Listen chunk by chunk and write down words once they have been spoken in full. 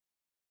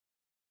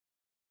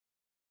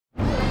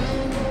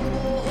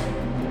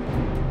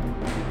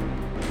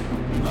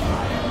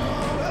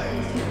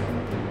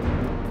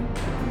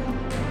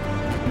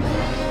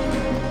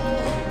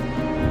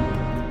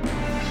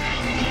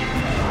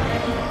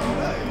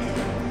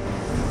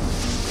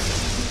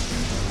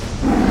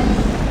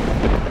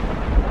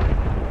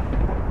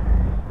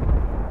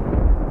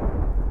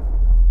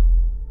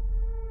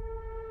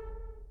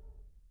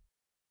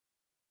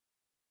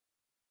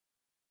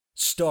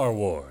Star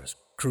Wars: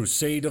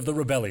 Crusade of the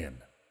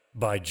Rebellion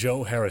by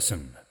Joe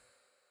Harrison.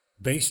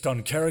 Based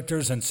on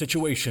characters and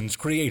situations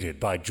created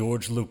by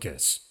George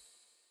Lucas.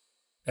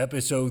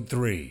 Episode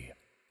 3: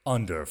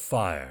 Under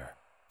Fire.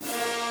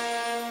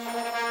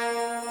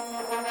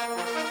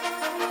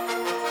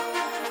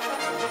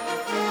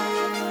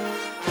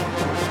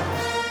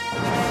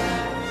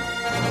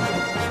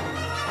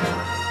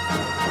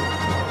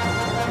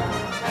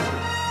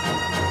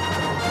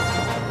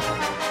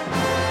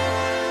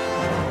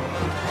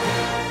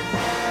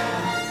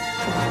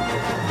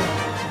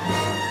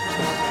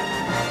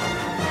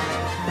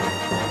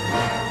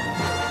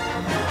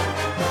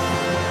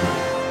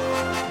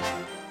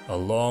 A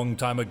long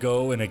time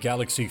ago, in a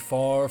galaxy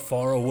far,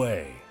 far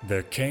away,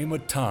 there came a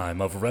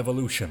time of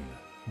revolution,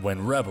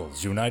 when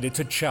rebels united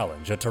to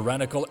challenge a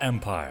tyrannical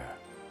empire.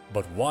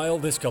 But while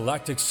this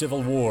galactic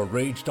civil war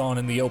raged on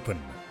in the open,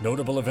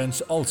 notable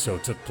events also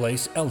took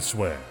place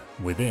elsewhere,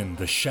 within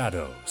the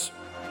shadows.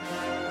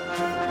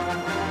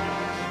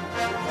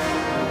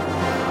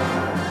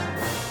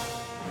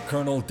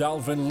 Colonel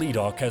Dalvin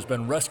Leadock has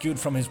been rescued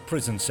from his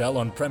prison cell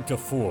on Prempta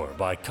 4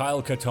 by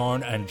Kyle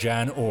Katarn and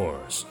Jan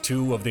Ors,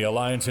 two of the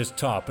Alliance's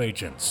top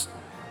agents.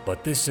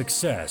 But this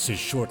success is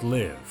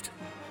short-lived.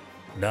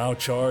 Now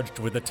charged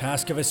with the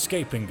task of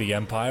escaping the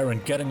Empire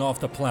and getting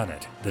off the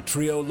planet, the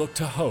trio look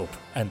to hope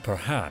and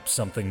perhaps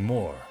something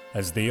more,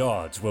 as the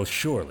odds will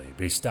surely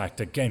be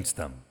stacked against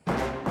them.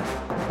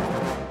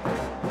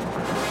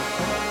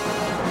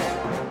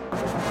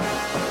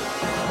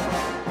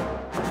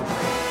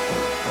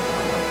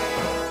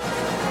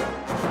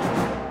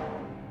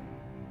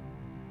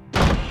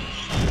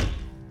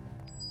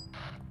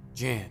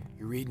 Jan,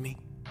 you read me?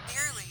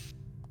 Barely.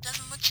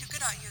 Doesn't look too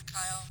good out here,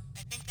 Kyle. I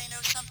think they know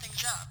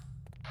something's up.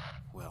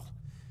 Well,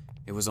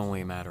 it was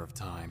only a matter of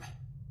time.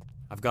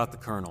 I've got the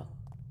Colonel.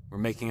 We're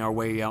making our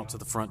way out to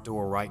the front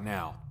door right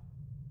now.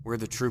 We're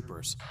the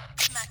troopers.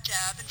 Smack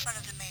dab in front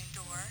of the main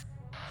door.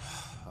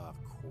 Of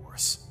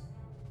course.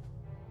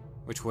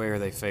 Which way are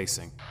they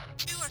facing?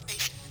 Two are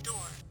facing the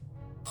door.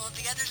 All of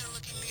the others are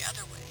looking the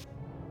other way.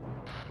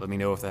 Let me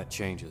know if that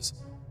changes.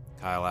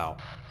 Kyle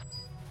out.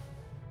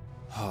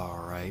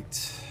 All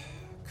right.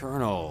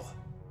 Colonel,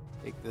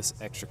 take this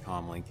extra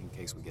comm link in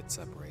case we get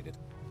separated.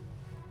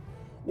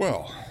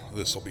 Well,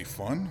 this'll be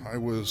fun. I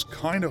was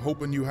kinda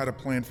hoping you had a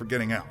plan for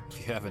getting out. If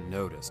you haven't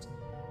noticed,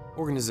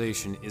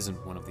 organization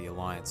isn't one of the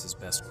Alliance's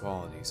best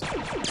qualities. I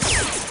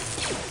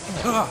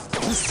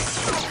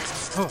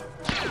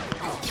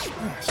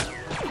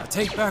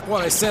take back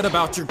what I said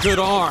about your good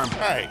arm.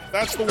 Hey,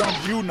 that's the one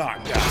you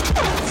knocked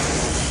out.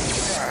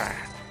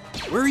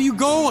 Where are you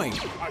going?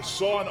 I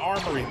saw an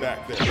armory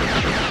back there.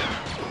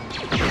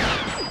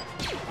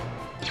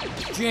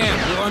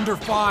 Jan, we're under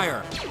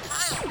fire.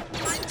 Kyle,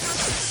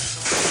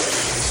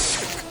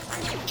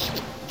 find cover.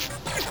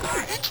 Troopers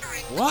are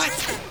entering. What?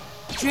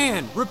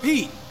 Jan,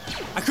 repeat.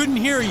 I couldn't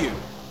hear you.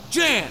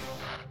 Jan!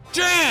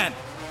 Jan!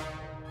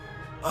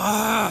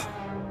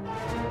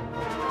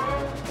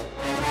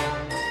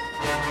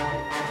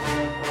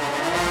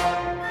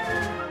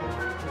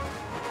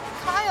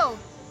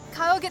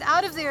 Kyle, get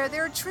out of there.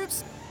 There are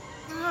troops.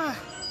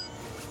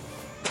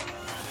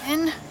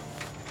 In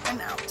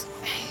and out,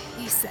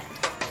 he said.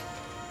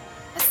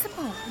 A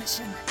simple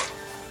mission.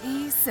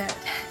 He said.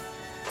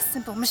 A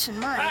simple mission,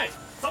 mine. Hey!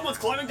 Someone's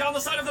climbing down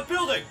the side of the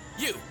building!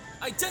 You!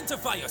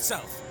 Identify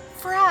yourself!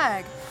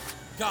 Frag.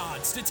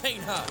 Guards, detain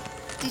her!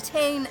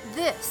 Detain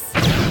this.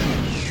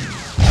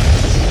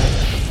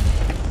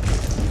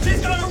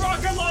 She's got a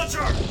rocket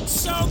launcher!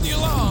 Sound the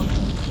alarm!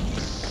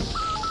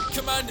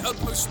 Command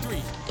Outpost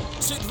 3.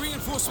 Send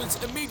reinforcements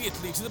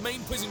immediately to the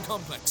main prison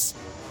complex.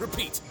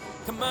 Repeat.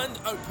 Command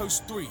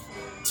Outpost 3.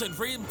 Send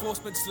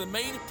reinforcements to the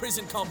main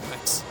prison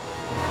complex.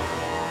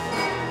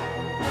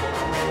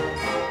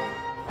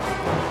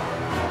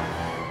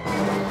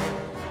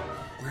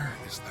 Where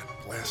is that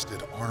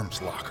blasted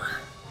arms locker?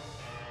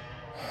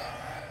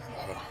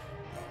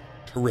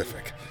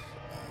 Terrific.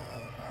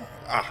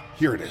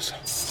 Here it is.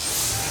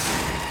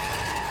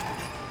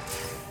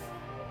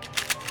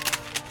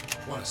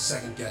 Want to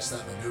second guess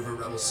that maneuver,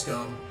 rebel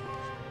scum?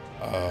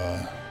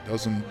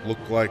 Doesn't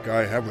look like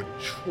I have a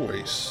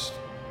choice.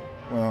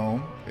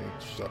 Well,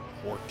 except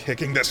for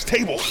kicking this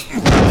table.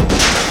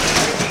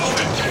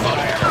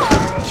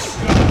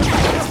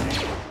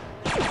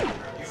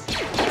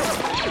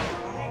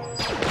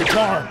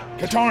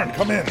 Katarn,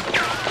 come in. A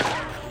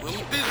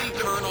little busy,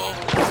 Colonel.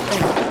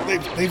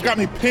 They've got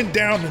me pinned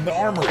down in the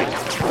armory.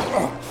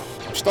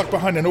 I'm stuck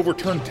behind an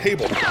overturned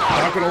table.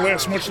 Not gonna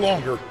last much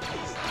longer.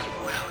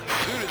 Well, as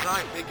soon as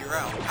I figure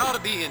out how to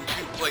be in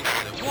two places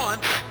at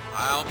once,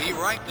 I'll be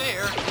right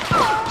there.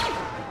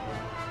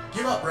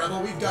 Give up,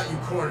 rebel. We've got you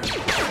cornered. There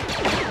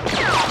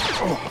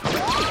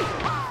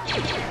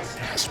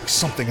has to be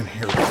something in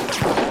here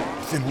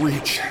within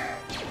reach.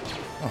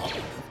 Oh,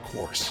 of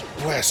course.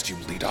 Blast you,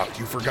 Leadock.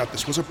 You forgot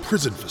this was a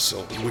prison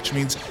facility, which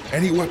means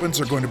any weapons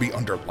are going to be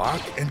under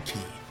lock and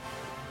key.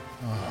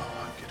 Oh,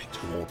 I'm getting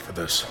too old for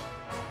this.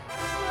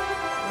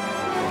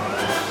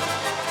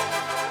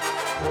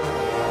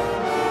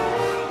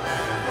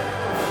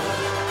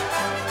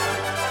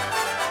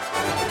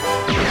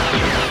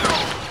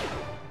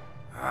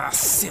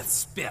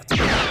 bit.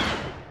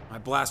 My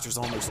blaster's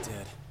almost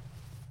dead.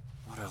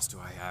 What else do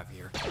I have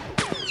here?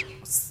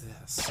 What's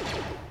this?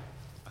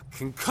 A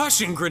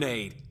concussion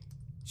grenade!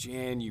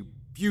 Jan, you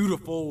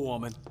beautiful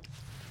woman.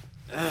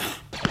 Ugh.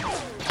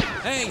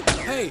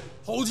 Hey,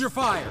 hold your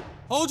fire!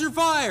 Hold your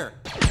fire!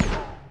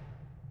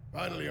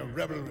 Finally, a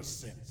rebel with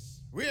sense.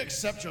 We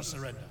accept your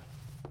surrender.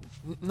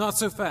 Not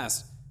so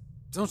fast.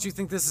 Don't you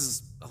think this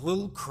is a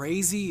little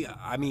crazy?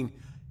 I mean,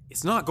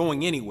 it's not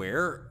going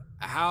anywhere.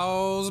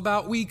 How's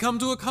about we come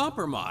to a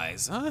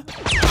compromise, huh?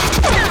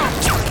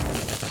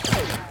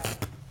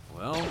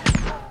 Well,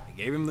 I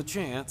gave him the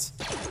chance.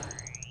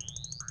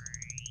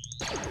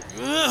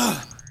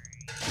 Ugh.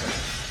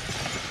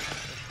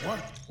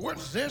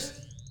 What's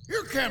this?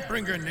 You can't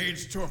bring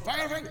grenades to a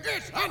fire ring.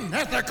 It's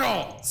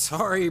unethical.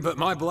 Sorry, but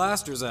my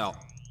blaster's out.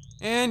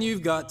 And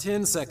you've got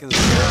 10 seconds to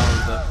get out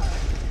of the...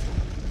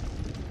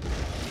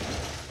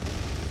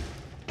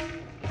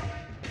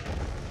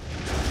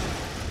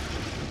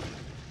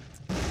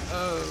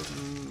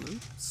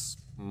 Oops.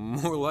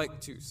 More like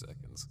 2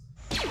 seconds.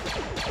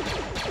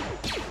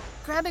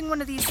 Grabbing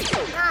one of these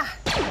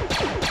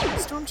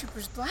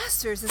stormtroopers'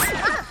 blasters is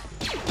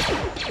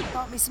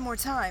bought me some more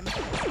time.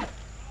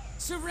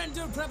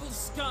 Surrender, rebel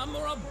scum,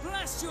 or I'll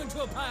blast you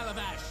into a pile of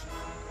ash.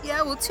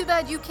 Yeah, well, too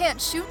bad you can't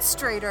shoot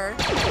straighter.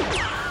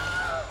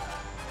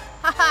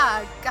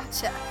 Haha,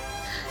 gotcha.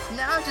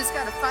 Now I've just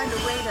gotta find a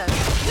way to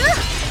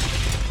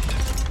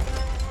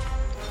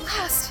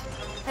blast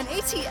an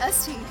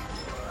AT-ST.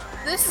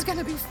 This is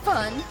gonna be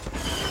fun.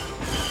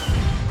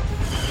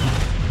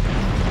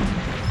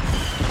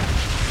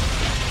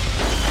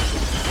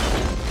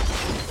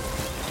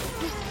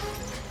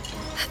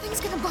 That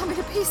thing's gonna blow me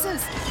to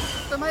pieces.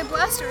 But my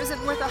blaster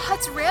isn't worth a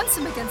Hutt's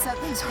ransom against that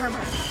thing's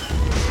armor.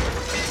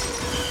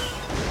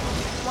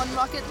 One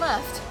rocket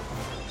left.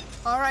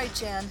 All right,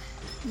 Jan.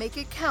 Make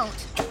it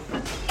count.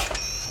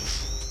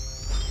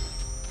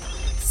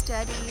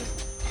 Steady.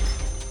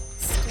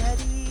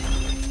 Steady.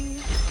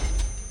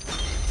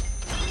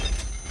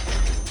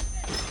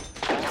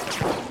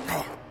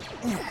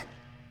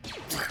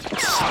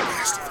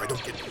 If I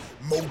don't get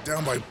mowed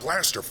down by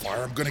blaster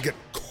fire, I'm gonna get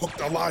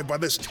cooked alive by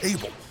this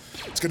table.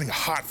 It's getting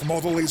hot from all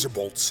the laser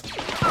bolts.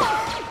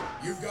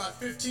 You've got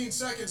 15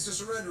 seconds to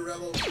surrender,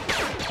 Rebel.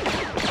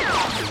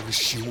 I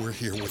wish you were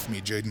here with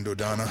me, Jaden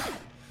Dodonna.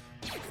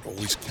 I could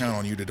always count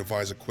on you to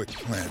devise a quick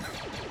plan.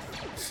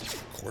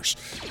 Of course,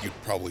 you'd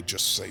probably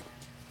just say,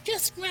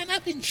 just run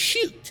up and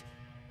shoot.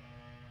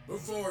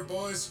 Move forward,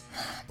 boys.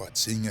 But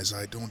seeing as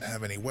I don't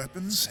have any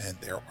weapons, and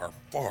there are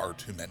far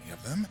too many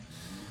of them,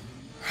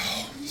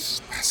 this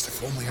is best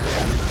if only I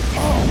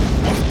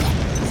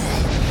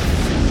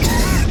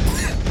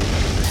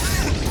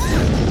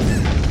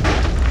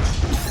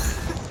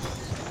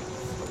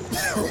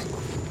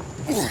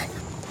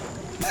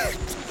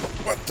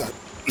What the?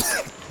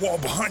 Wall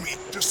behind me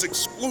just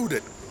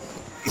exploded.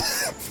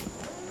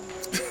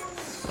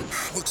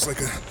 Looks like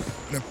an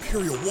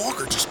Imperial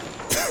Walker just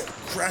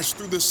crashed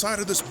through the side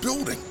of this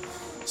building.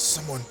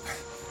 Someone's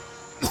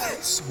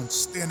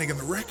standing in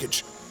the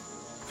wreckage.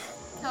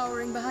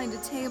 Cowering behind a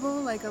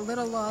table like a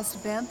little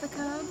lost bantha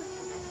cub?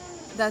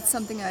 That's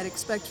something I'd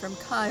expect from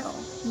Kyle,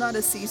 not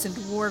a seasoned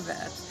war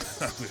vet.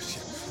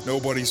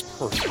 Nobody's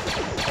perfect.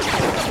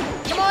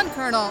 Come on,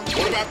 Colonel.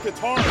 What about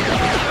Katarn?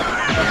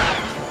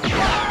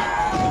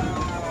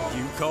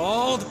 You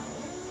called?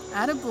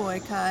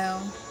 Attaboy,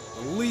 Kyle.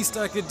 The least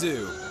I could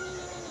do.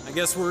 I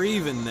guess we're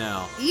even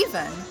now.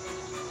 Even?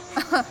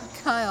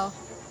 Kyle,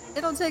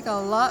 it'll take a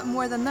lot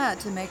more than that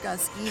to make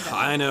us even.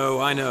 I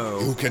know.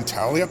 You can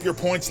tally up your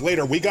points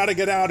later. We gotta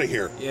get out of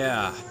here.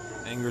 Yeah,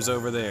 anger's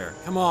over there.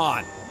 Come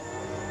on.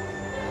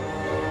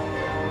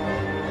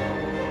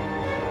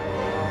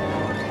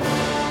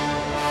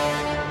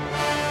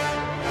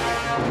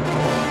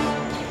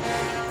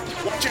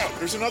 Watch out,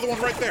 there's another one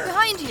right there.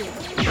 Behind you.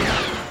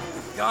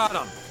 Got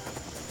him.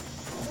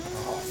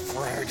 Oh,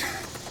 frag.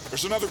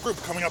 There's another group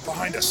coming up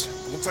behind us.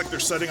 Looks like they're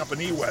setting up an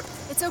E-web.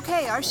 It's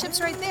okay, our ship's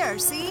right there,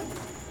 see?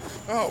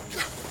 Oh.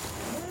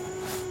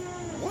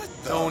 What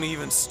the? Don't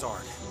even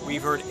start.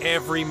 We've heard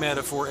every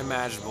metaphor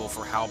imaginable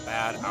for how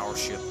bad our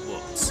ship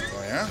looks.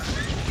 Oh, yeah?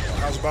 Well,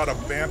 how's about a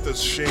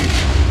Bantha's shape?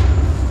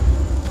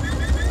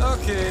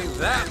 Okay,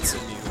 that's a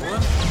new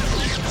one.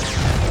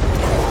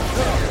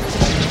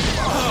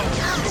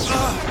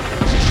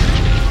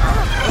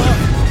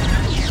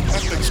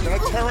 That thing's gonna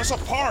tear us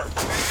apart.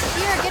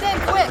 Here, get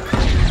in, quick.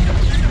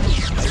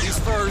 Ladies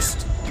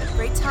first.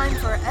 Great time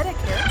for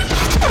etiquette.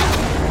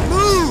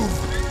 Move!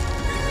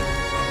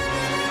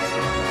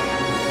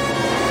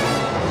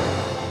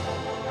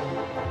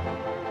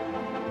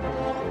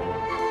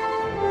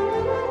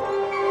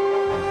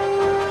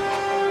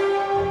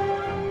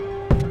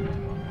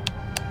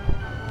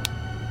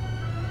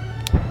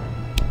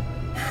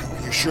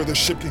 Are you sure this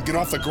ship can get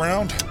off the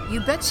ground?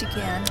 You bet you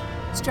can.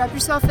 Strap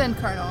yourself in,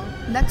 Colonel.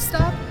 Next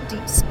stop,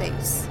 deep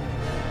space.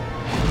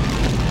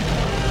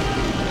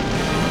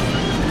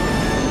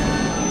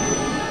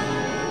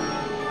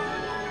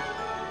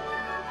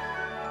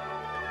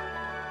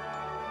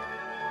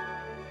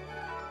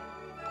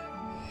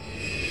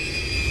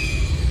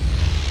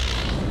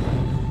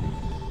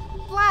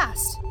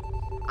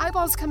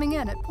 eyeballs coming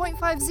in at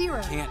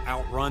 0.50. Can't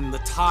outrun the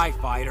TIE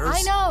fighters.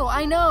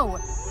 I know.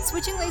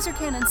 Switching laser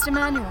cannons to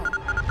manual.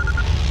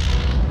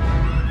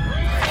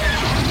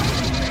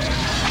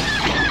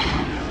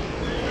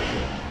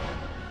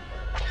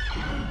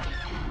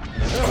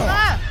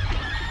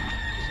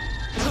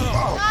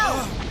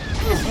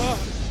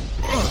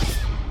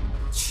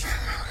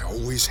 I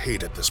always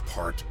hated this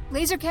part.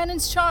 Laser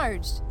cannons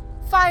charged.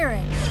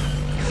 Firing.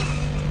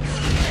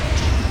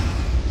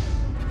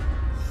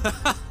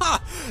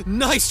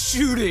 Nice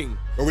shooting!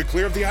 Are we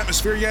clear of the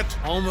atmosphere yet?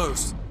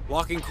 Almost.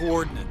 Locking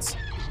coordinates.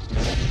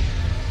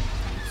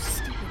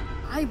 Stupid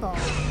eyeball.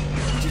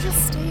 Would you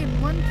just stay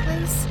in one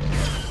place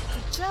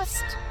for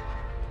just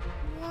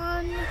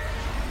 1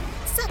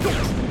 second?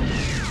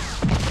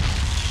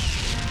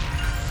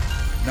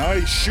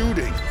 Nice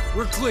shooting.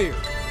 We're clear.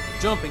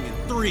 Jumping in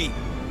 3,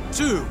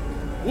 2,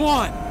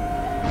 1.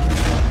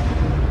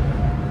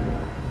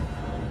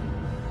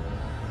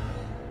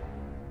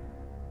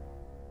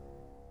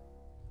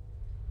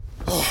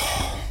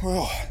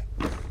 Well,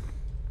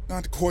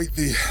 not quite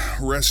the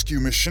rescue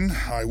mission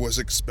I was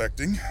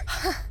expecting.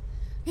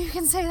 You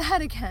can say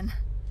that again.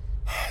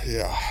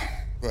 Yeah,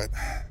 but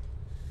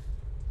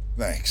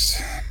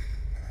thanks.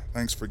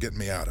 Thanks for getting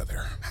me out of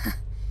there.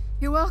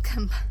 You're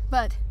welcome,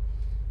 but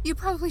you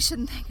probably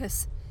shouldn't thank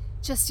us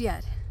just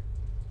yet.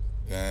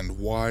 And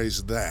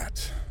why's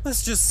that?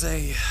 Let's just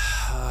say,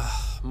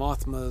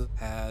 Mothma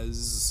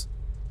has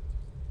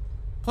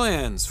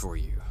plans for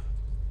you.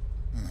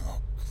 Oh,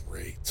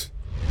 great.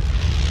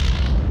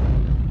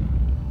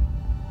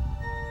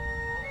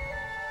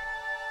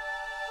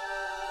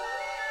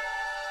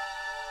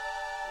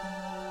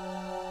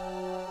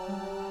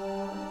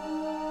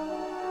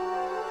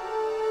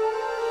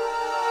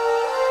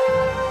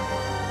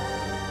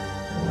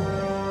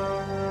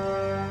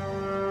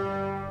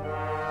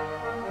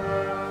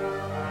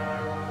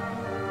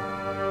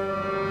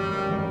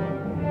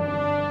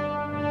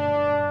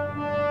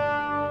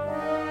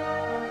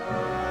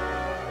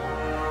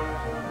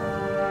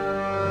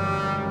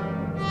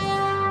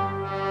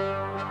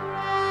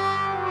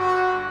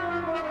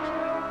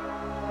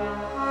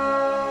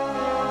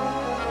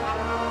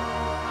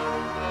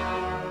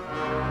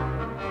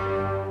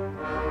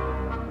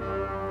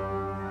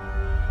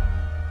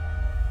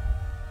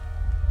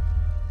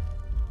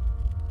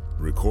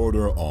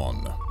 Recorder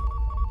on.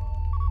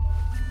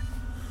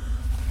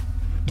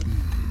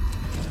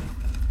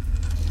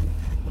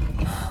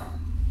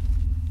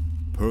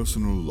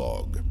 Personal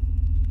log.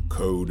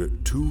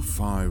 Code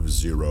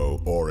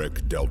 250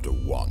 Auric Delta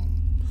 1.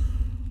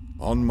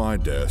 On my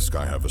desk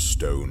I have a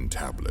stone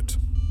tablet.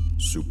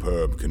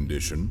 Superb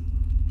condition.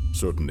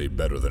 Certainly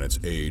better than its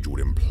age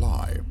would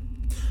imply.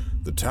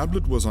 The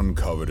tablet was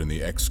uncovered in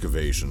the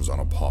excavations on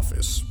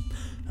Apophis,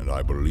 and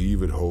I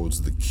believe it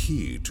holds the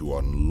key to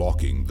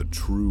unlocking the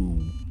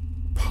true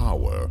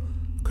power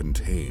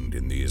contained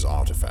in these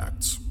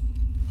artifacts.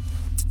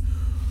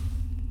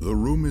 The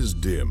room is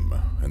dim,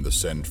 and the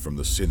scent from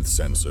the synth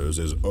sensors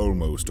is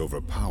almost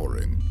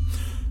overpowering,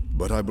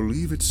 but I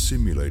believe it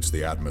simulates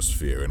the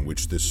atmosphere in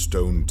which this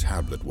stone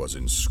tablet was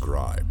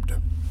inscribed.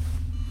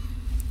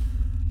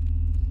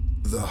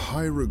 The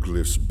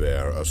hieroglyphs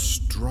bear a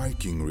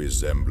striking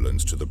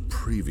resemblance to the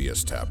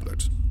previous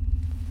tablet,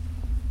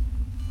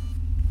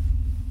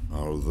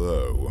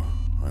 although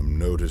I'm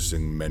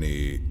noticing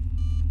many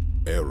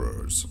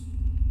errors.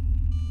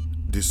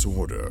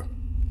 Disorder.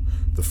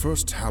 The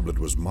first tablet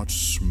was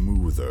much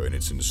smoother in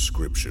its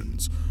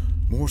inscriptions,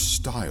 more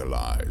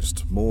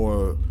stylized,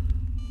 more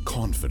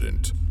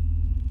confident.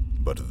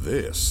 But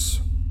this...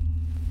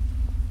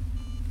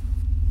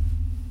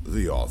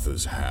 The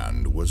author's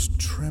hand was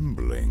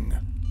trembling.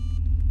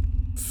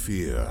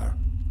 Fear.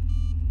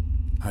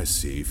 I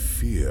see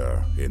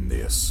fear in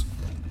this.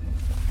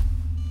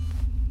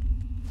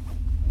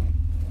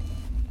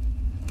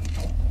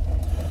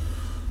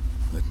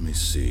 Let me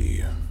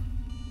see.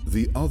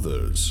 The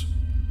others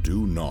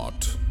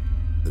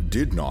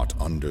did not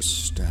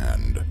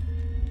understand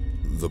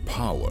the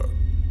power.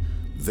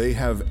 They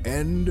have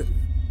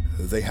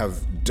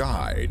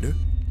died,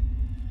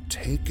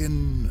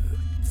 taken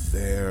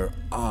their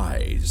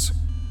eyes,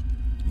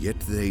 yet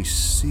they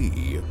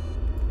see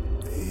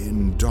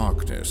in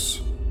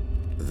darkness.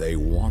 They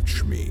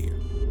watch me.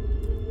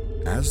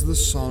 As the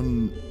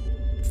sun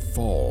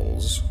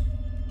falls,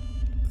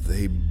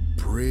 they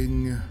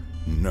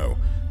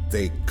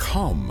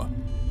come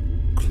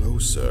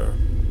closer.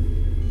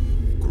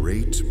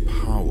 Great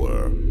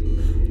power.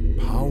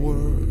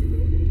 Power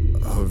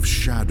of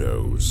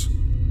shadows.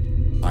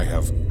 I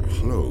have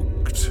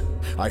cloaked.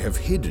 I have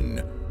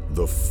hidden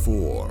the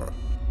four.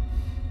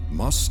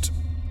 Must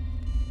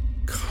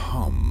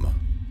come.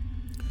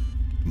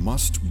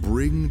 Must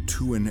bring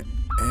to an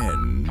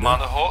end.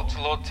 Commander Hawk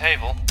to Lord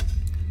Table.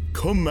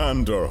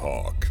 Commander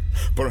Hawk,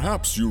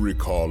 perhaps you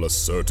recall a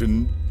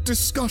certain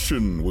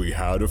discussion we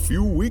had a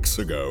few weeks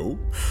ago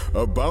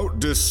about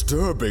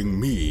disturbing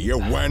me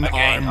when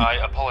Again, I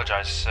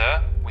apologize,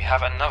 sir. We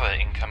have another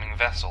incoming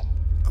vessel.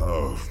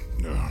 Oh,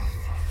 no.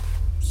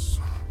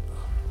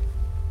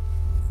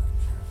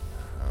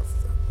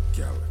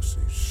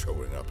 He's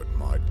showing up at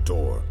my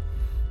door.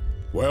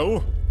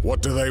 Well,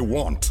 what do they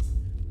want?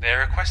 They're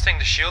requesting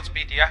the shields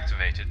be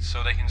deactivated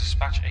so they can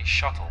dispatch a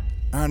shuttle.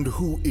 And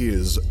who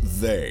is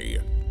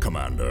they,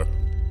 Commander?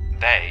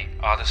 They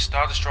are the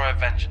Star Destroyer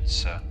Vengeance,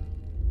 sir.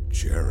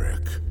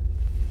 Jarek.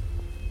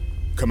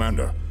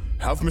 Commander,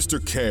 have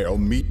Mr. Kale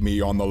meet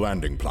me on the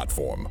landing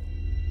platform.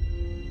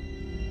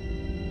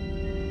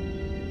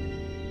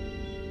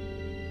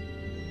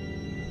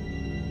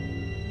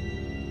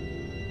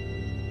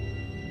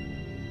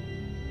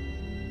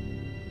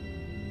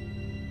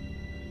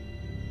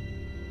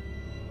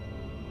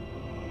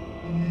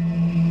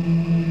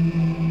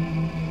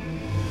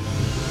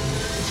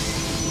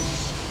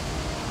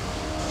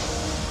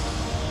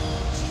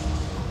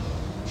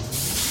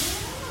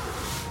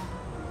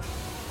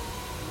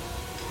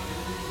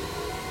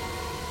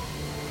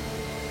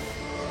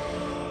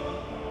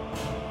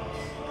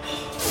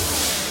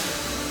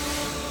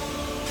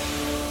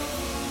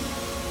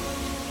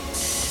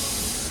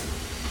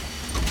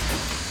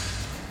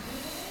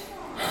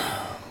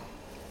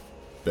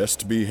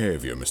 Best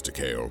behavior, Mr.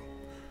 Kale.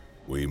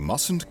 We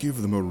mustn't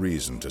give them a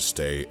reason to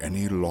stay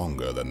any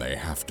longer than they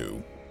have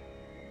to.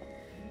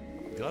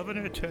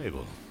 Governor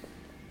Table.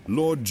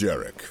 Lord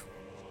Jarek.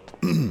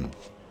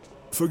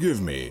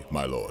 Forgive me,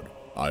 my lord.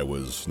 I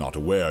was not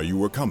aware you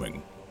were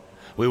coming.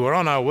 We were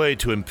on our way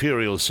to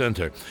Imperial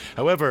Center.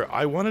 However,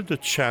 I wanted a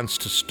chance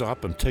to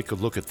stop and take a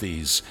look at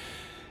these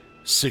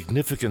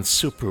significant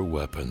super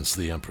weapons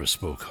the Emperor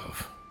spoke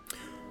of.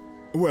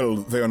 Well,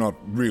 they are not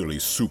really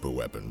super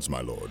weapons,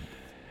 my lord.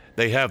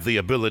 They have the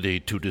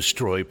ability to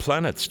destroy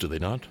planets, do they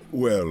not?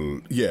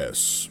 Well,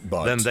 yes,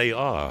 but... Then they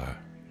are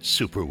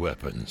super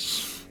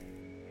weapons.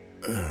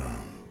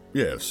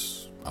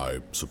 Yes, I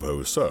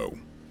suppose so.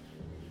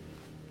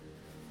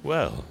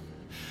 Well,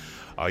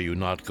 are you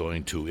not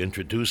going to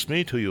introduce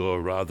me to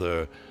your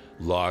rather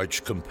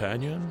large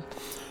companion?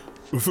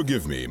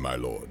 Forgive me, my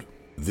lord.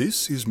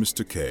 This is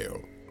Mr.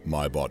 Kale,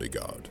 my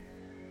bodyguard.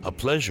 A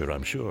pleasure,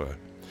 I'm sure.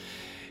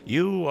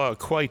 You are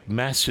quite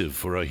massive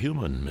for a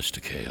human,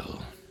 Mr.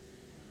 Kale.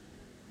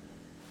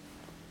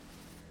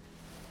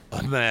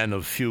 A man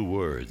of few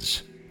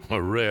words.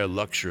 A rare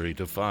luxury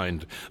to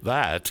find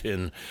that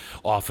in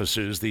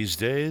officers these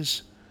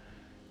days.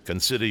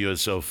 Consider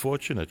yourself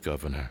fortunate,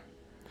 Governor.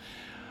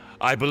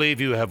 I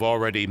believe you have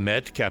already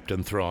met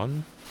Captain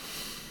Thrawn?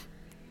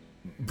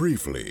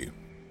 Briefly,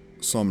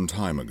 some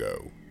time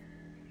ago.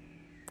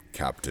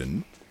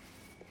 Captain?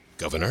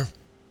 Governor?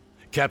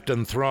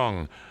 Captain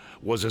Thrawn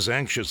was as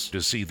anxious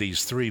to see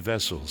these 3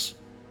 vessels.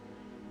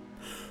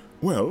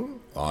 Well,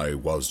 I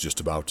was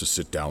just about to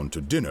sit down to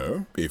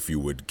dinner, if you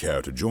would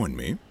care to join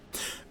me,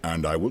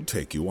 and I will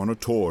take you on a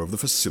tour of the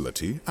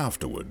facility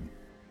afterward.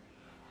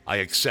 I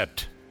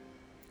accept.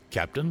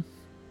 Captain?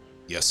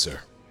 Yes, sir.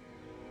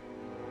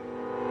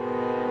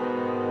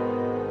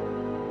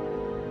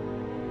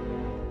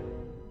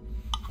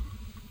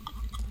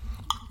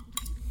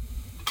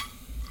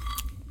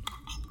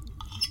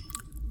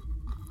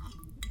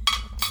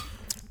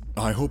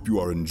 I hope you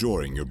are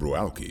enjoying your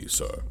brualki,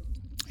 sir.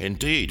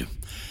 Indeed.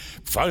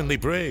 Finely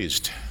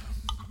braised.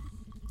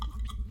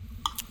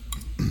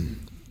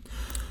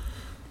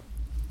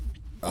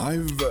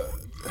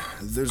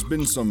 There's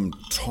been some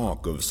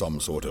talk of some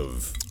sort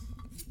of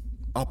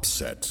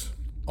upset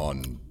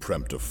on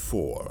Premptor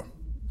 4.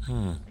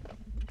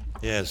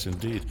 Yes,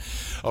 indeed.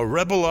 A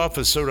rebel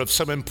officer of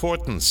some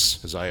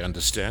importance, as I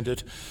understand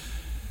it.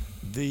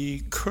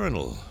 The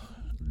Colonel,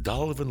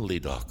 Dalvin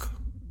Leadock.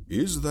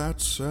 Is that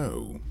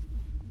so?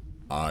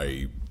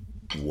 I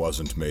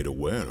wasn't made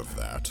aware of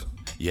that.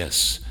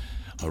 Yes,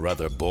 a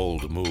rather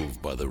bold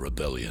move by the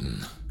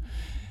rebellion.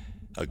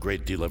 A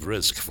great deal of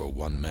risk for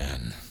one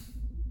man.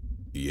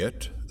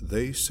 Yet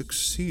they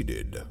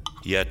succeeded.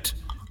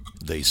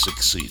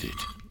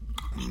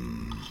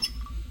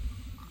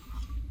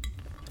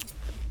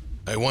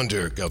 I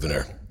wonder,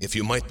 Governor, if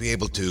you might be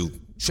able to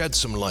shed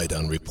some light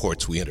on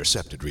reports we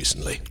intercepted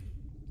recently.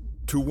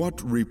 To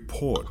what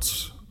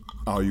reports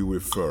are you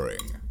referring,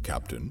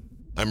 Captain?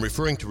 I'm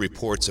referring to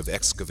reports of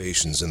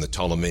excavations in the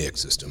Ptolemaic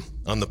system,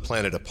 on the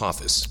planet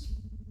Apophis.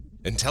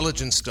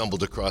 Intelligence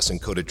stumbled across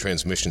encoded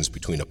transmissions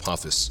between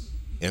Apophis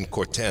and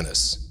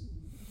Cortanus.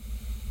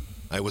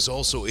 I was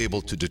also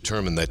able to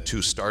determine that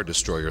 2 Star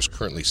Destroyers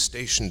currently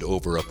stationed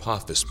over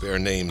Apophis bear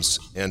names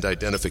and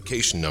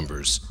identification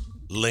numbers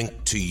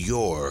linked to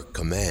your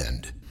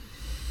command.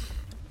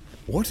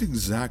 What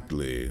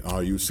exactly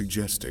are you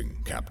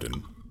suggesting,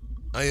 Captain?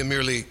 I am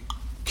merely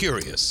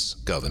curious,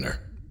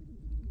 Governor.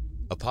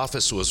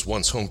 Apophis was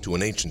once home to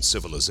an ancient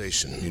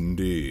civilization.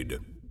 Indeed.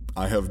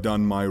 I have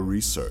done my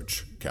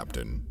research,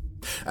 Captain.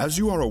 As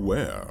you are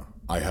aware,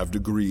 I have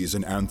degrees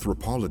in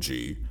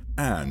anthropology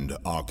and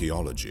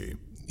archaeology.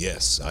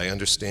 Yes, I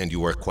understand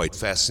you are quite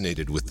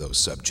fascinated with those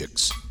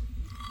subjects.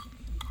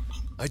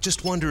 I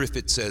just wonder if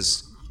it's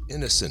as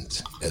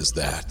innocent as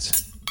that.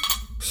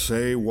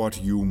 Say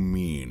what you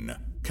mean,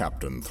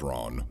 Captain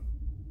Thrawn.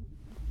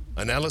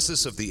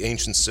 Analysis of the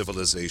ancient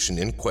civilization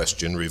in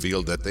question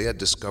revealed that they had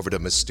discovered a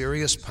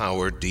mysterious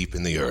power deep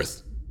in the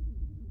earth.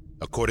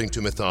 According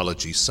to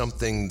mythology,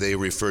 something they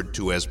referred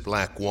to as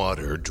black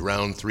water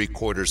drowned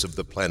 3/4 of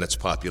the planet's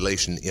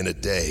population in a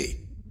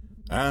day.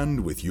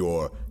 And with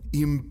your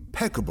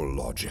impeccable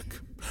logic,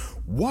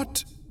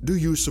 what do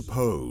you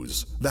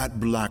suppose that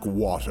black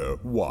water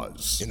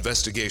was?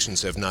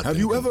 Investigations have not Have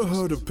been you ever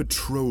conclusive. heard of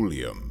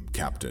petroleum,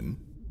 Captain?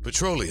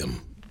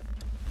 Petroleum?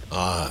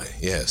 Ah,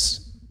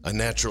 yes. A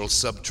natural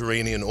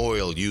subterranean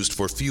oil used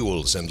for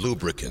fuels and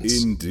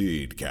lubricants.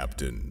 Indeed,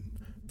 Captain.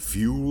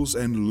 Fuels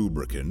and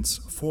lubricants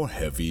for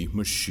heavy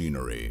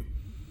machinery.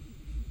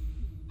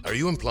 Are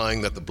you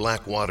implying that the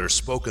black water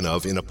spoken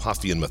of in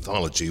Apophian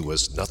mythology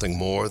was nothing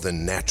more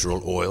than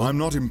natural oil? I'm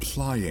not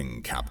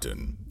implying,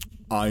 Captain.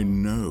 I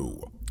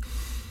know.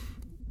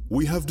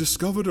 We have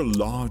discovered a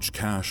large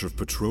cache of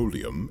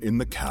petroleum in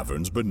the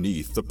caverns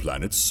beneath the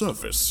planet's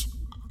surface.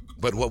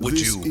 But what would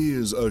This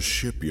is a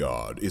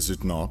shipyard, is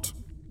it not?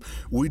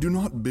 We do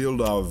not build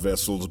our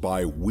vessels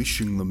by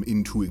wishing them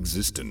into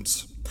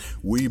existence.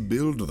 We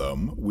build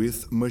them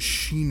with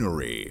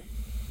machinery.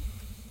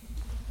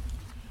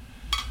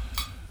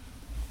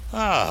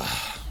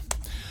 Ah,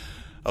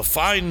 a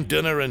fine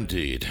dinner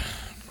indeed.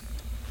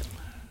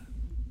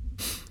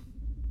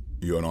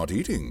 You're not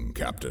eating,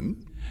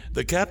 Captain.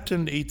 The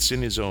captain eats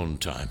in his own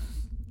time.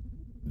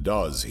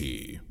 Does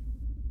he?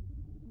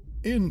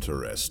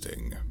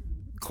 Interesting.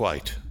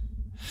 Quite.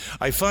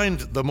 I find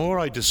the more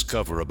I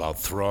discover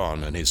about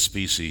Thrawn and his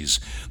species,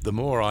 the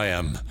more I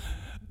am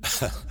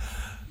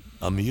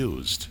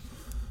amused.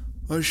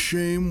 A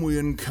shame we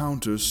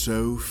encounter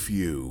so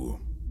few.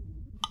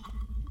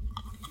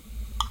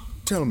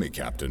 Tell me,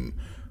 Captain,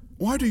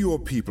 why do your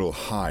people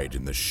hide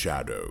in the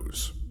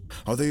shadows?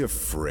 Are they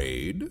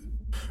afraid?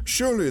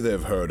 Surely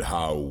they've heard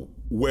how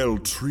well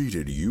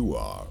treated you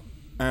are,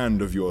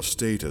 and of your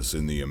status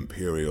in the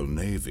Imperial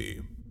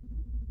Navy.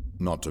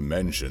 Not to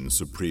mention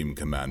Supreme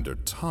Commander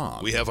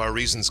Tom. We have our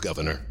reasons,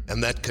 Governor,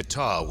 and that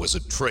Kata was a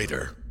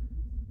traitor.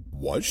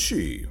 Was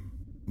she?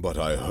 But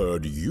I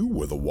heard you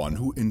were the one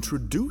who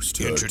introduced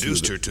her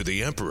to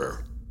the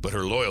Emperor, but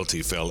her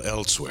loyalty fell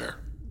elsewhere.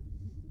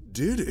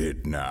 Did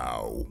it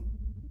now?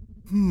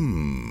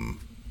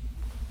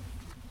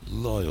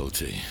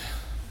 Loyalty.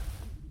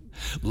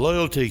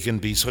 Loyalty can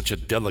be such a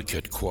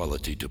delicate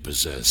quality to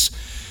possess,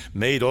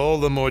 made all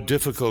the more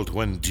difficult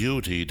when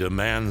duty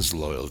demands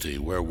loyalty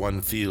where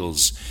one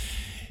feels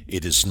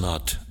it is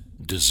not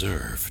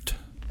deserved.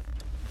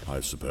 I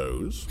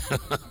suppose.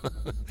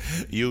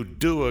 You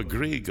do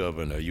agree,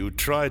 Governor. You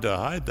try to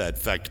hide that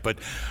fact, but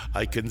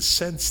I can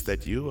sense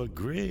that you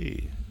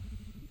agree.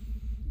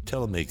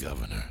 Tell me,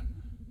 Governor,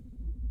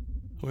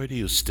 where do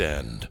you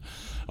stand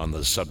on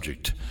the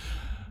subject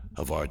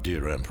of our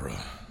dear Emperor?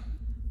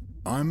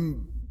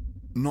 I'm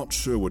not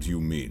sure what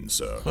you mean,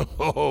 sir.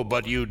 Oh,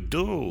 but you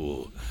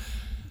do.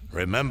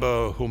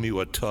 Remember whom you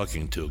are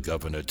talking to,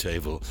 Governor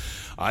Table.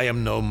 I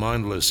am no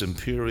mindless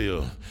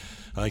Imperial.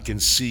 I can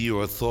see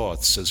your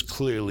thoughts as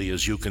clearly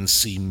as you can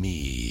see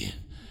me.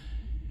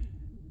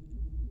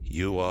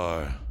 You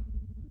are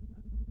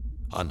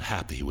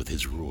unhappy with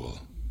his rule.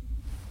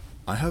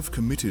 I have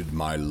committed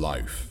my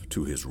life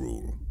to his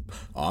rule.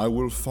 I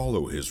will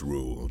follow his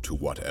rule to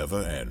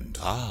whatever end.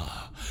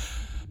 Ah,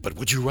 but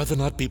would you rather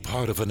not be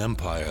part of an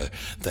empire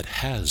that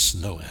has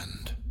no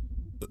end?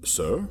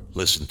 Sir?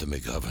 Listen to me,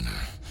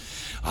 Governor.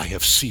 I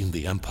have seen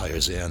the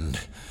Empire's end.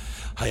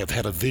 I have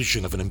had a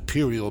vision of an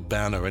Imperial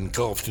banner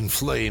engulfed in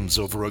flames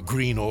over a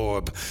green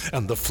orb,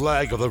 and the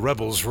flag of the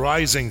rebels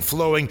rising,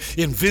 flowing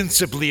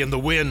invincibly in the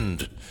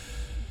wind.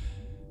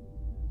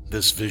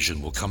 This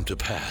vision will come to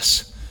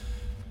pass.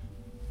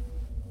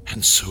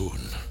 And soon.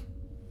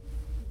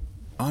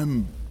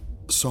 I'm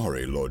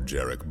sorry, Lord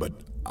Jarek, but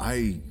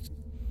I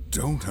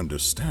don't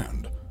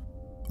understand.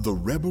 The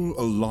Rebel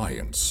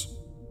Alliance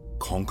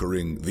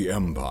conquering the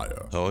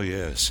Empire. Oh,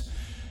 yes.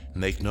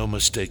 Make no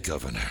mistake,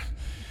 Governor.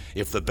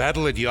 If the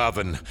battle at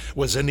Yavin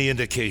was any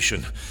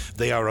indication,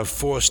 they are a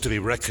force to be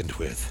reckoned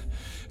with.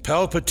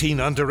 Palpatine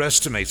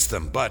underestimates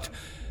them, but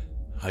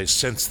I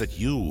sense that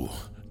you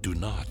do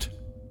not.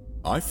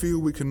 I feel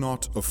we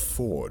cannot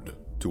afford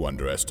to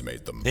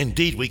underestimate them.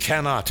 Indeed, we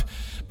cannot,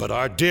 but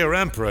our dear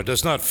Emperor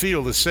does not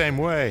feel the same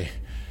way.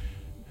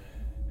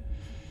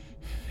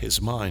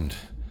 His mind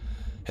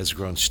has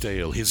grown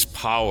stale. His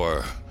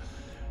power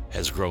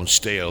has grown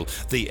stale.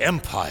 The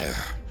Empire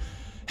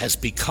has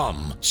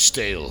become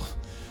stale.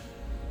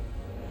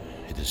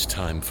 It is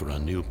time for a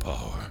new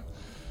power,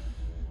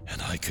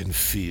 and I can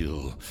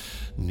feel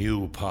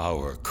new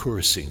power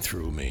coursing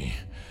through me.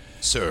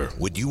 Sir,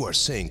 what you are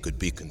saying could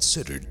be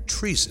considered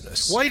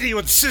treasonous. Why do you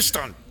insist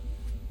on...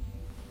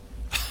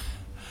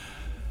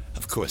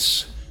 Of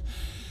course,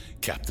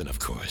 Captain, of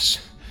course.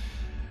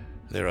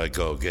 There I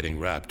go, getting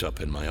wrapped up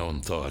in my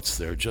own thoughts.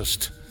 They're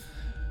just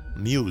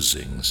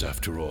musings,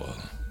 after all.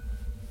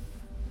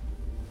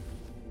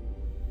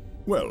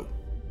 Well,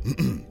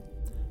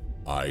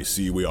 I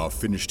see we are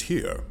finished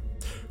here.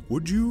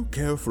 Would you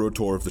care for a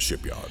tour of the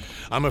shipyard?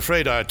 I'm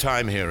afraid our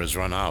time here has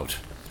run out.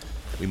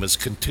 We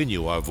must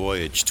continue our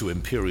voyage to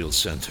Imperial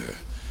Center.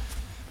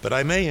 But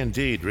I may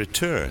indeed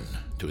return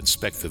to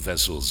inspect the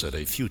vessels at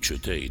a future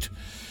date.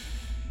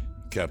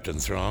 Captain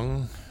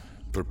Throng,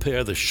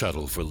 prepare the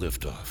shuttle for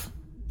liftoff.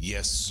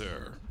 Yes,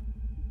 sir.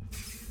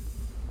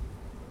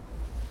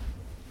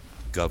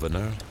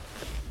 Governor,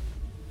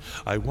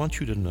 I want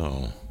you to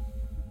know,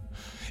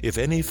 if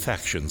any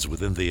factions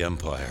within the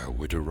Empire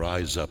were to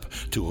rise up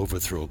to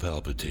overthrow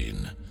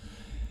Palpatine,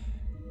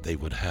 they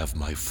would have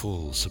my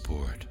full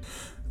support.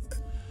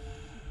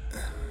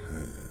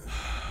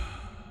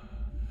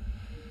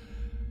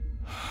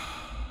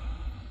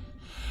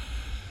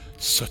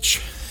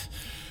 Such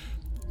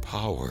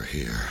power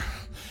here.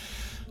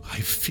 I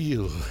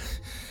feel...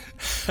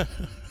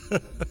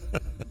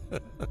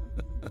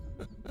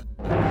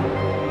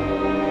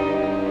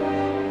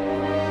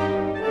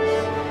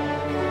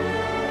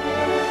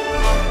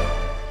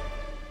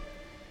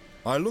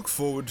 I look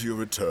forward to your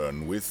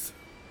return with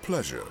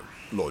pleasure,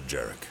 Lord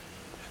Jarek.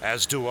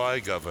 As do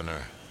I,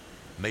 Governor.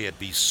 May it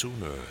be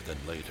sooner than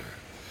later.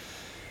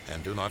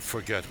 And do not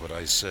forget what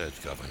I said,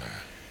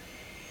 Governor.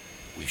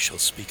 We shall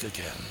speak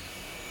again.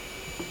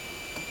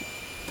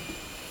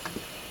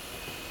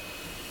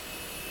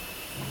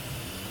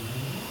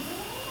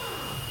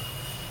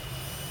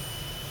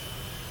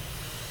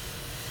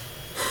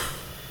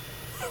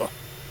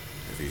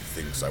 If he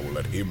thinks I will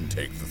let him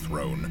take the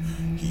throne,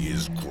 he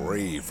is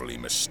gravely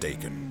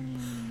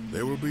mistaken.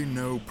 There will be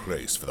no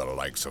place for the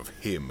likes of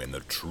him in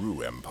the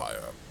true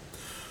Empire.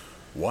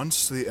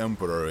 Once the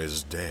Emperor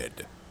is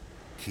dead,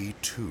 he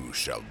too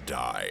shall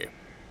die,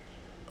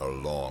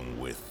 along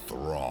with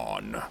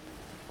Thrawn.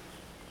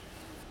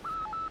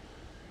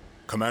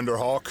 Commander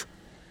Hawk?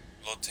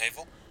 Lord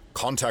Tavel?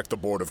 Contact the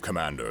Board of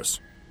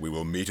Commanders. We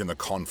will meet in the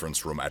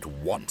conference room at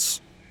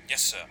once.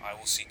 Yes, sir. I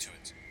will see to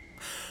it.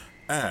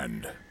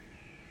 And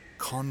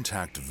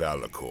contact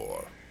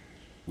Valakor.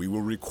 We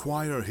will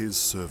require his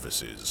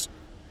services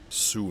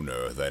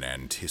sooner than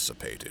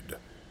anticipated.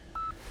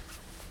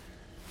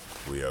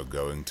 We are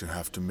going to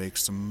have to make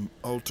some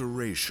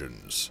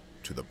alterations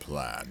to the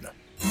plan.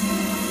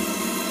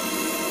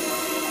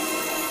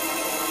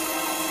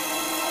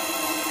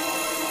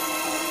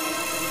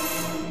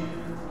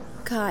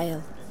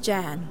 Kyle,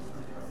 Jan,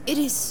 it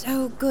is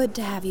so good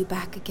to have you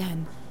back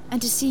again,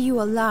 and to see you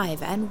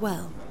alive and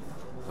well.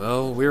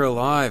 Well, we're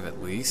alive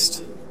at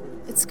least.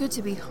 It's good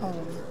to be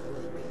home.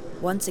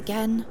 Once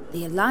again,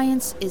 the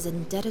Alliance is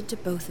indebted to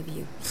both of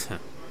you.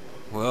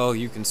 Well,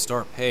 you can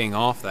start paying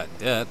off that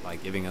debt by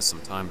giving us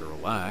some time to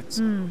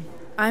relax.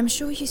 I'm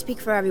sure you speak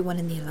for everyone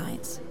in the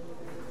Alliance.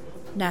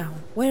 Now,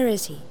 where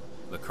is he?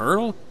 The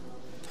Colonel?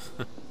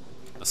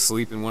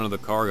 Asleep in one of the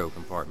cargo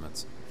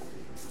compartments.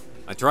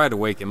 I tried to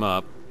wake him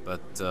up,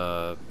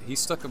 but he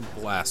stuck a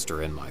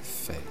blaster in my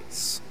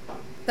face.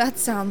 That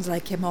sounds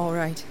like him, all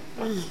right.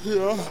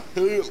 Yeah,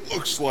 it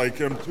looks like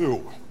him,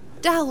 too.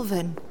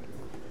 Dalvin!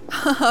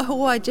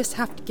 Oh, I just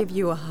have to give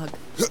you a hug.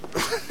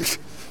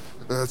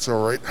 That's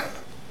all right.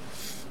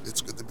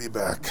 It's good to be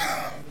back.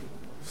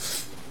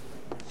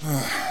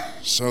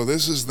 So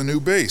this is the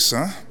new base,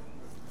 huh?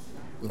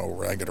 Little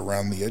ragged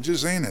around the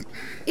edges, ain't it?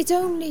 It's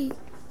only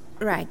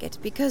ragged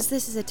because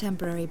this is a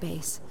temporary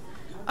base.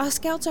 Our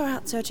scouts are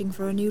out searching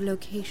for a new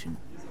location.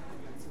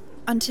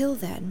 Until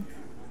then...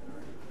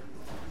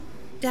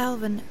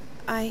 Dalvin,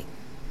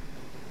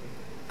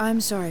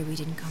 I'm sorry we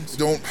didn't come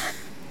sooner.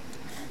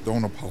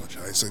 Don't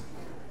apologize.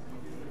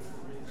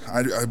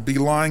 I'd be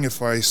lying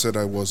if I said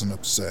I wasn't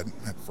upset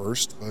at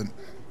first, but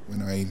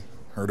when I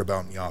heard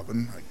about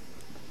Yavin,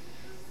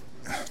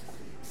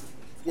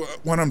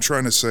 what I'm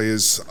trying to say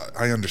is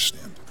I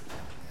understand.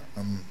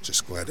 I'm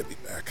just glad to be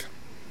back.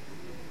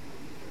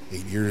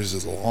 8 years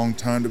is a long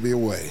time to be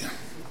away.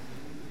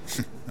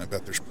 I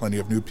bet there's plenty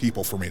of new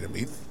people for me to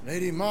meet.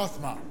 Lady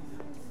Mothma.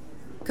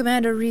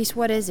 Commander Reese,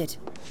 what is it?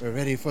 We're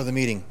ready for the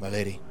meeting, my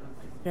lady.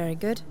 Very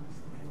good.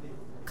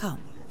 Come.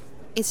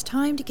 It's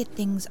time to get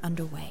things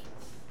underway.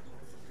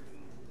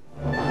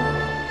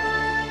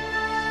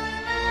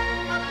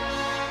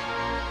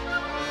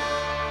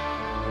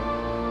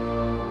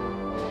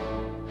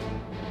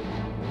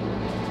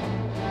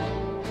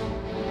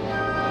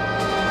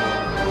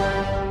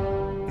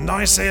 And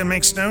I say it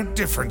makes no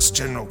difference,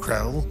 General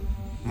Krell.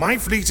 My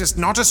fleet is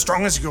not as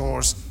strong as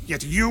yours,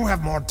 yet you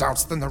have more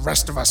doubts than the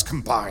rest of us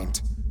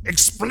combined.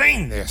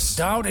 Explain this!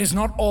 Doubt is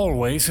not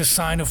always a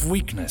sign of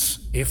weakness,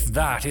 if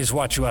that is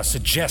what you are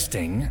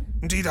suggesting.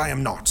 Indeed, I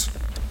am not.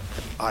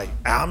 I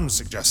am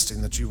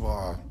suggesting that you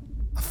are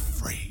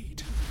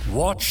afraid.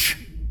 Watch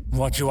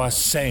what you are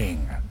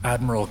saying,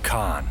 Admiral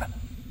Khan.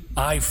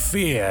 I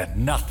fear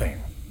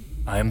nothing.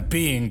 I am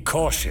being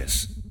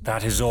cautious.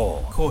 That is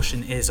all.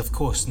 Caution is, of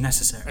course,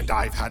 necessary. And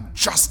I've had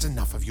just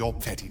enough of your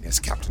pettiness,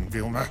 Captain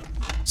Vilmer.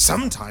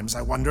 Sometimes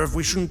I wonder if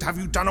we shouldn't have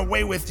you done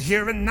away with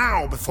here and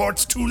now before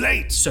it's too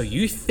late. So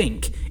you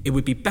think it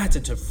would be better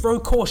to throw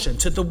caution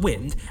to the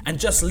wind and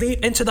just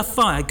leap into the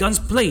fire, guns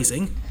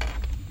blazing?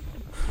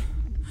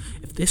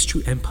 If this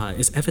true empire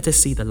is ever to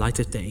see the light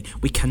of day,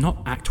 we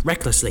cannot act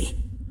recklessly.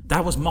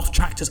 That was Moff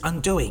Tractor's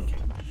undoing.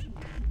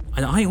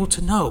 And I ought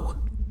to know.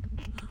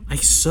 I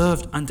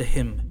served under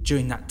him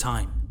during that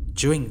time.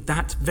 During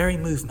that very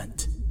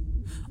movement.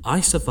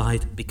 I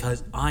survived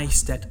because I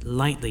stepped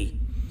lightly.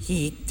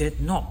 He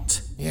did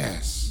not.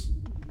 Yes.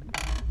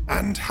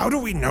 And how do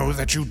we know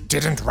that you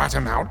didn't rat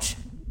him out?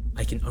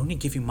 I can only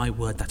give you my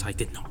word that I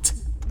did not.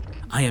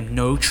 I am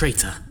no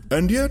traitor.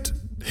 And yet,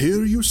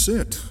 here you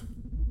sit,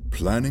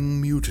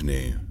 planning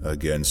mutiny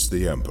against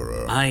the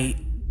Emperor.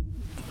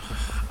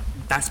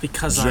 That's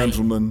because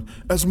Gentlemen,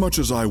 as much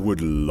as I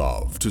would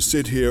love to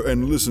sit here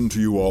and listen to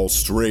you all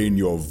strain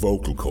your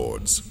vocal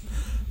cords,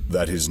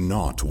 that is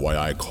not why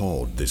I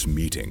called this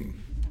meeting.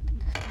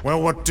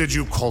 Well, what did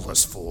you call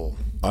us for?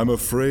 I'm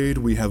afraid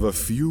we have a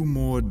few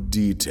more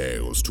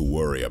details to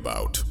worry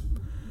about.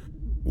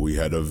 We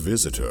had a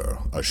visitor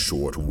a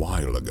short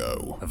while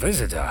ago. A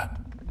visitor?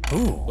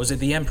 Who? Was it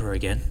the Emperor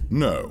again?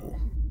 No,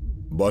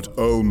 but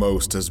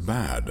almost as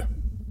bad,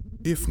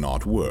 if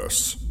not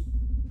worse.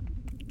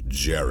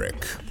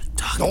 Jarek.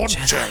 Lord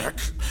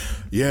Jarek?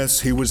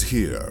 Yes, he was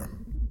here,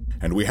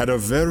 and we had a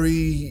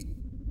very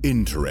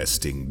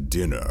interesting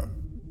dinner.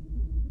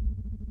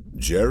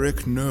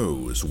 Jarek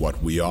knows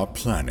what we are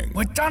planning.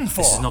 We're done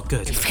for. This is not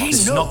good. If he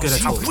this knows,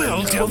 is not good at all.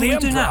 he will tell the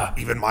Emperor.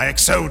 Even my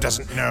XO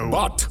doesn't know.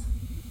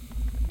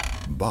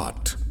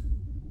 But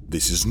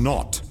this is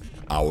not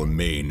our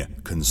main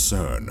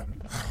concern.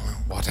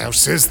 What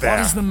else is there?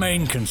 What is the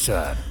main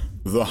concern?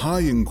 The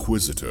High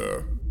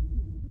Inquisitor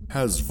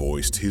has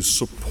voiced his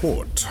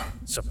support.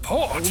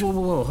 Support?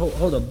 Whoa,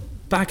 hold on.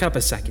 Back up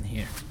a second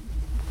here.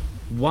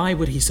 Why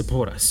would he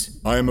support us?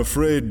 I am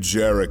afraid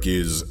Jarek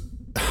is,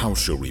 how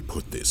shall we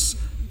put this,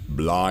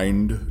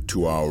 blind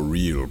to our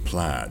real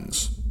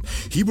plans.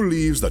 He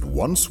believes that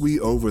once we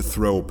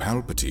overthrow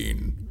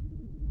Palpatine,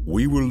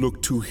 we will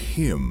look to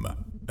him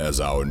as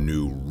our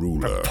new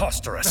ruler.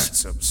 Preposterous.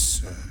 That's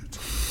absurd.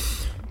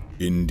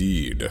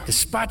 Indeed.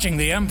 Dispatching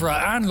the Emperor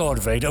and Lord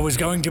Vader was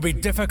going to be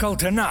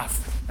difficult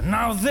enough. And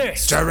now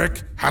this!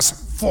 Jarek has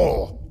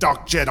 4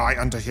 Dark Jedi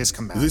under his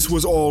command. This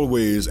was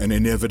always an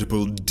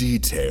inevitable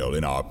detail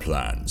in our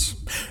plans.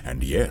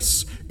 And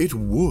yes, it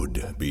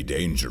would be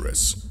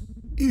dangerous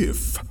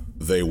if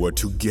they were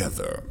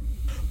together.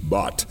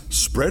 But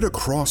spread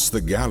across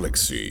the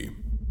galaxy...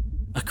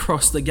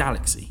 Across the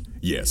galaxy?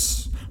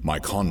 Yes. My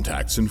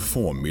contacts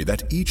inform me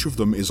that each of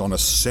them is on a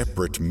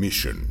separate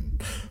mission.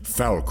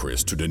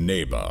 Falkris to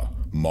Deneba,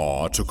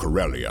 Maw to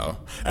Corellia,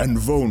 and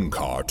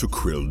Vonkar to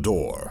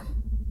Krildor.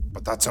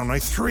 But that's only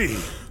 3.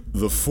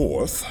 The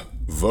 4th,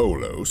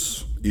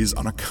 Volos, is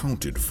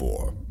unaccounted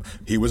for.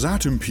 He was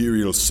at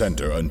Imperial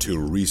Center until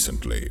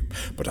recently,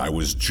 but I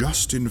was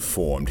just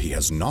informed he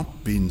has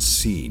not been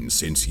seen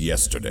since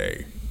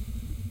yesterday.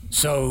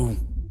 So,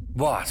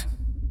 what?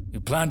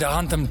 You plan to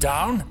hunt them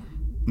down?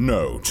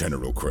 No,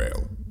 General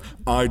Krail.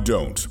 I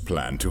don't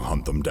plan to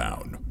hunt them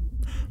down.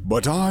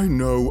 But I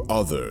know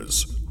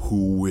others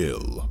who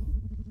will.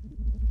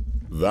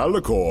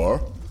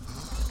 Valakor.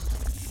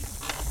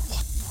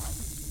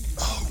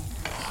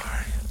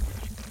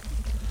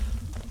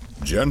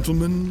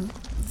 Gentlemen,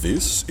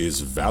 this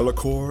is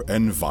Valakor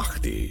and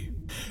Vahdi,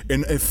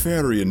 an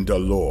Efarian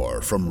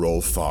Dalor from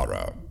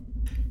Rolfara.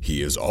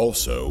 He is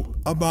also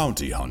a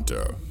bounty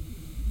hunter.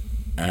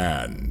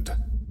 And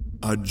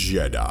a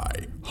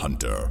Jedi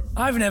hunter.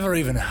 I've never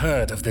even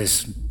heard of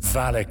this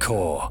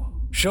Valakor.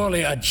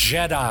 Surely a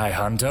Jedi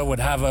hunter would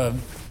have a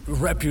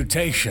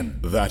reputation.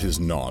 That is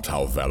not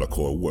how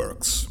Valakor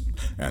works.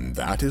 And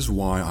that is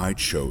why I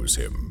chose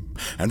him.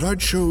 And I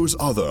chose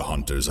other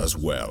hunters as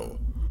well.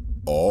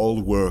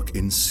 All work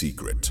in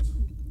secret.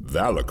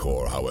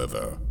 Valakor,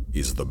 however,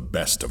 is the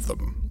best of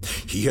them.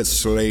 He has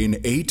slain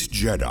 8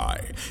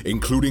 Jedi,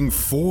 including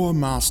 4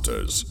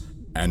 Masters,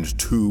 and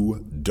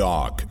 2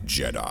 Dark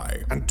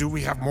Jedi. And do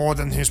we have more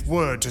than his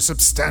word to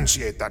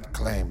substantiate that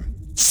claim?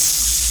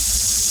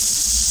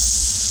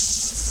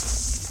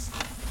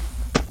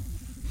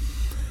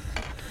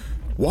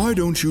 Why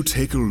don't you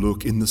take a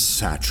look in the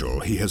satchel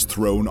he has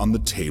thrown on the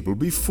table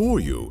before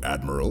you,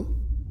 Admiral?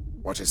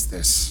 What is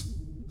this?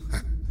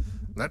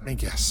 Let me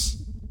guess.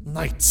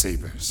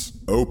 Lightsabers.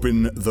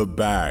 Open the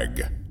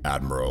bag,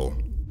 Admiral.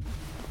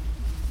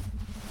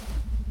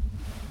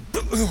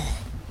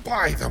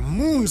 By the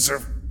moons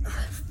of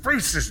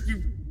faces,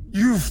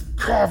 you've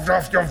carved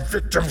off your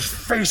victims'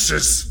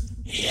 faces.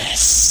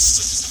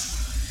 Yes.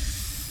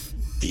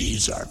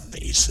 These are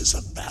faces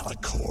of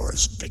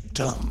Valakor's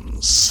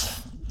victims.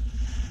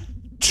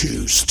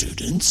 2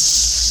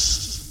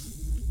 students,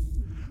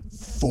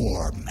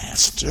 4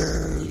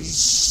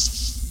 masters,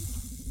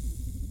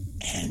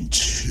 and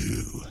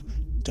 2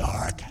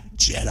 Dark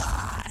Jedi.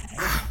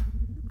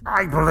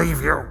 I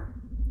believe you.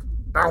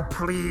 Now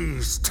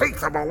please, take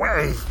them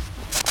away.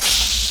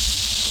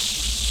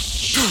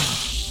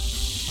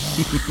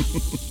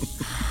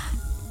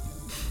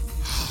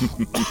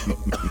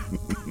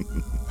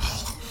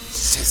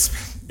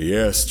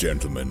 Yes,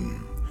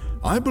 gentlemen.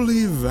 I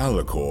believe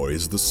Valakor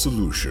is the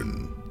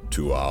solution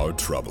to our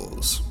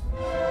troubles.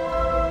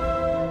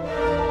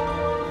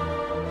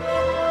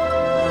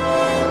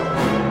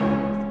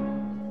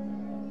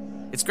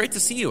 It's great to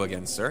see you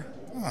again, sir.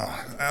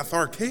 Ath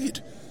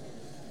Arcade.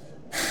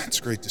 It's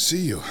great to see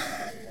you.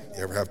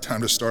 You ever have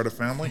time to start a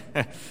family?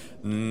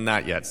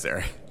 Not yet,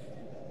 sir.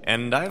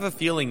 And I have a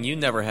feeling you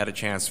never had a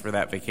chance for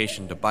that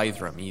vacation to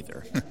Bythram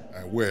either.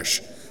 I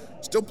wish.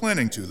 Still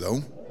planning to,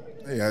 though.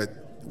 Hey,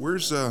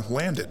 where's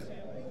Landon?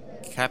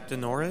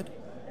 Captain Orid?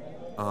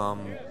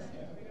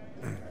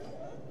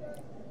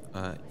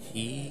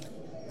 He...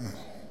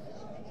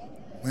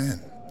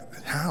 When?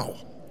 How?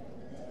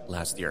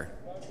 Last year.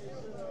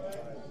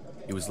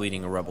 He was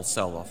leading a rebel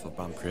cell off of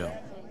Bancriel.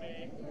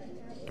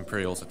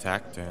 Imperials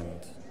attacked,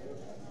 and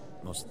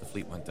most of the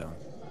fleet went down.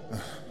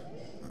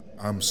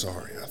 I'm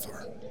sorry,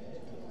 Ethar.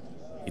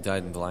 He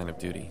died in the line of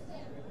duty.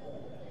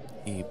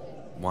 He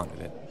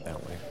wanted it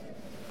that way.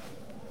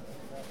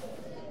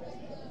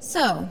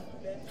 So,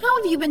 how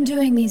have you been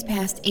doing these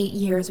past 8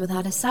 years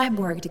without a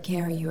cyborg to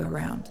carry you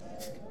around?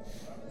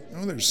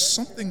 There's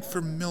something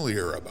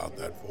familiar about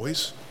that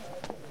voice.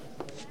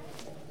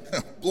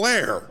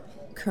 Blair!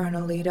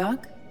 Colonel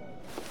Ledoc?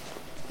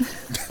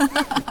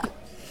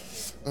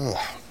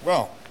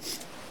 Well,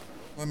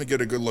 let me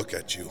get a good look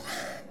at you.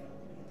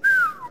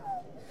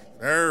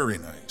 Very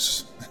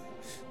nice.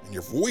 And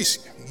your voice,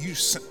 you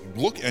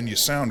look and you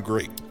sound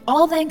great.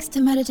 All thanks to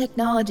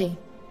metatechnology.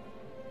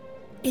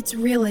 It's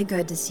really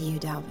good to see you,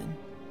 Dalvin.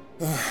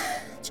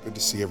 It's good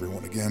to see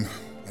everyone again.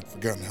 I'd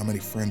forgotten how many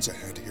friends I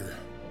had here.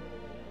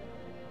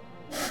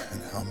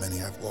 And how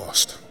many I've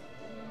lost.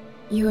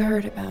 You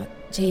heard about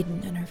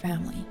Jaden and her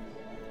family.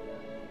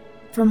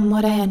 From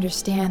what I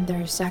understand,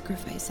 their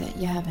sacrifice at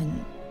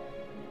Yavin...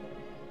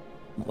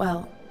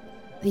 Well,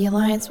 the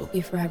Alliance will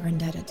be forever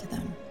indebted to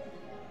them.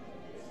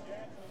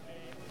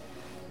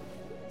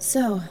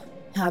 So,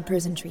 how'd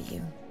prison treat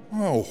you?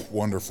 Oh,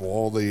 wonderful.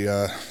 All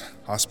the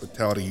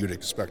hospitality you'd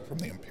expect from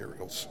the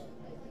Imperials.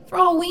 For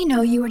all we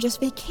know, you were just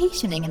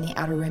vacationing in the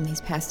Outer Rim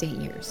these past 8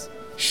 years.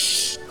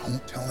 Shh,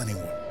 don't tell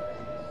anyone.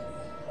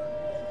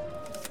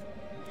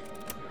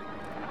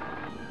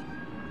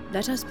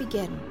 Let us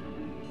begin.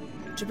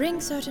 To bring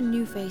certain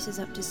new faces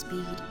up to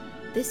speed,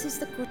 this is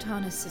the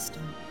Cortana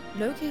system,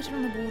 located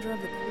on the border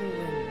of the Cool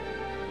Rim.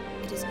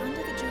 It is under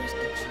the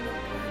jurisdiction of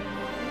Grand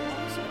Moff, who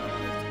also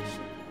operates a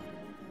shipyard.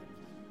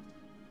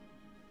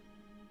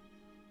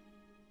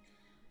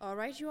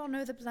 Alright, you all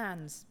know the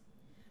plans.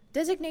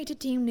 Designated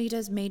team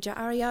leaders Major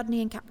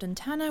Ariadne and Captain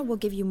Tanner will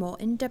give you more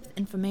in-depth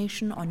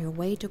information on your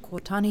way to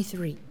Cortani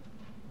 3.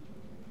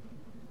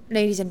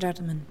 Ladies and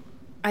gentlemen,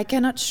 I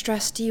cannot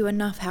stress to you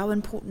enough how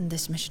important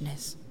this mission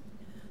is.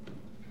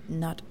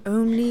 Not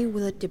only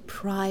will it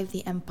deprive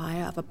the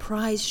Empire of a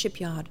prize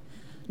shipyard,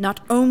 not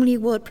only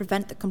will it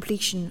prevent the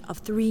completion of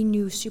 3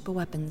 new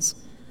superweapons,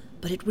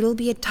 but it will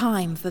be a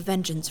time for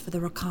vengeance for the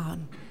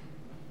Rakan.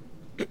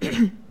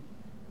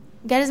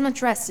 Get as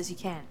much rest as you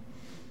can.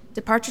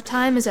 Departure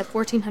time is at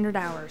 1400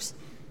 hours.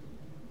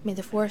 May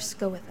the Force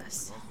go with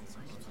us.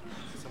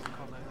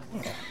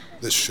 Well,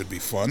 this should be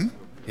fun.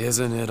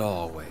 Isn't it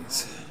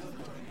always?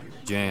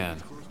 Jan.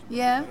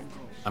 Yeah?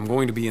 I'm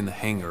going to be in the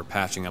hangar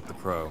patching up the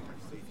Crow.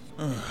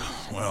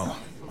 Well,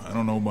 I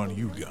don't know about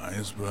you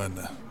guys, but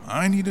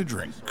I need a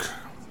drink.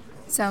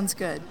 Sounds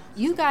good.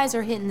 You guys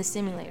are hitting the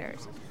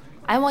simulators.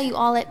 I want you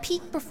all at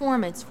peak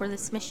performance for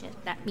this mission.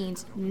 That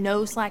means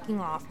no slacking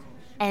off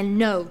and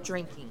no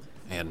drinking.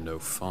 And no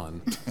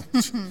fun.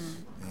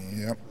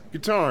 Yep.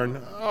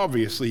 Katarn,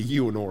 obviously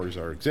you and Ors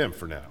are exempt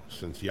for now,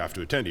 since you have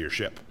to attend to your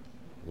ship.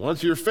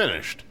 Once you're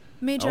finished...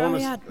 Major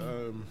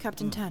Ariadne,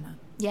 Captain Tanner.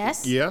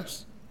 Yes?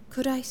 Yes?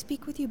 Could I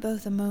speak with you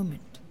both a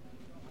moment?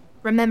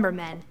 Remember,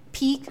 men,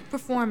 peak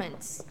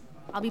performance.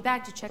 I'll be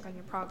back to check on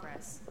your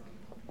progress.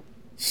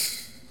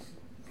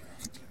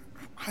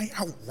 I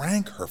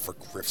outrank her, for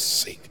Griff's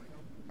sake.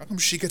 How come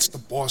she gets to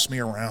boss me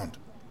around?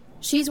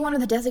 She's one of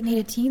the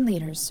designated team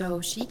leaders,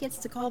 so she gets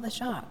to call the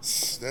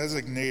shots.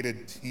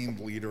 Designated team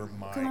leader,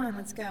 Come on,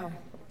 let's go.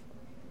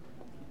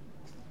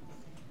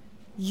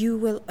 You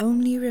will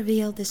only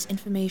reveal this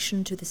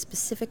information to the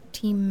specific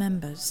team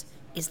members.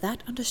 Is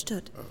that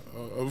understood?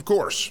 Of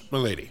course,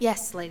 milady.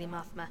 Yes, Lady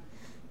Mothma.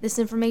 This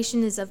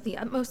information is of the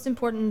utmost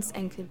importance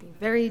and could be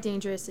very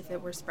dangerous if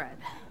it were spread.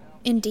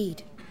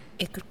 Indeed.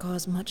 It could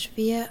cause much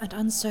fear and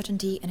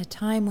uncertainty in a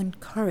time when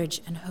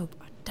courage and hope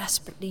are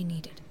desperately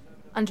needed.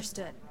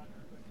 Understood.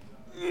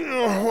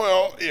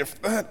 Well,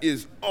 if that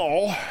is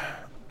all,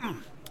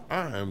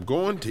 I am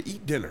going to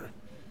eat dinner.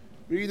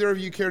 Do either of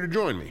you care to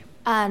join me?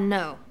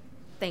 No.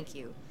 Thank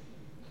you.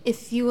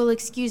 If you will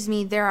excuse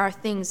me, there are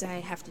things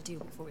I have to do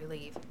before we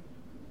leave.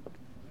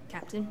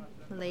 Captain,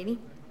 milady?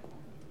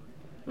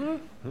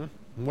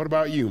 What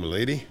about you,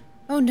 milady?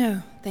 Oh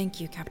no, thank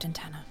you, Captain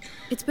Tanner.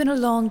 It's been a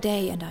long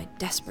day and I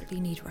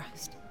desperately need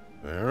rest.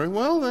 Very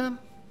well then.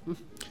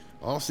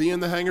 I'll see you in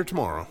the hangar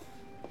tomorrow.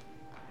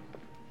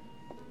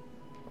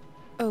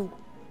 Oh,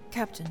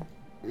 Captain.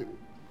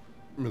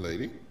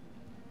 Milady?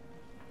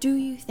 Do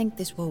you think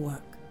this will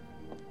work?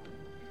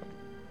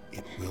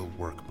 It will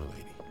work,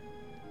 milady.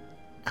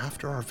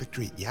 After our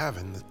victory at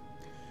Yavin,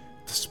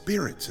 the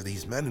spirits of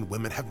these men and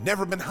women have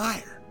never been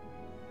higher.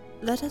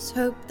 Let us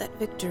hope that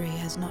victory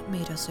has not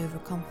made us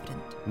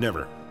overconfident.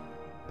 Never.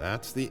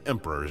 That's the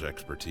Emperor's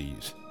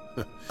expertise.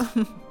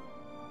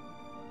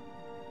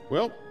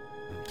 Well,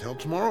 until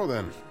tomorrow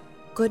then.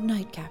 Good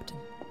night, Captain.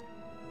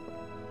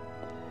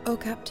 Oh,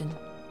 Captain.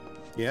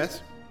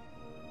 Yes?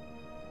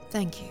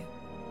 Thank you.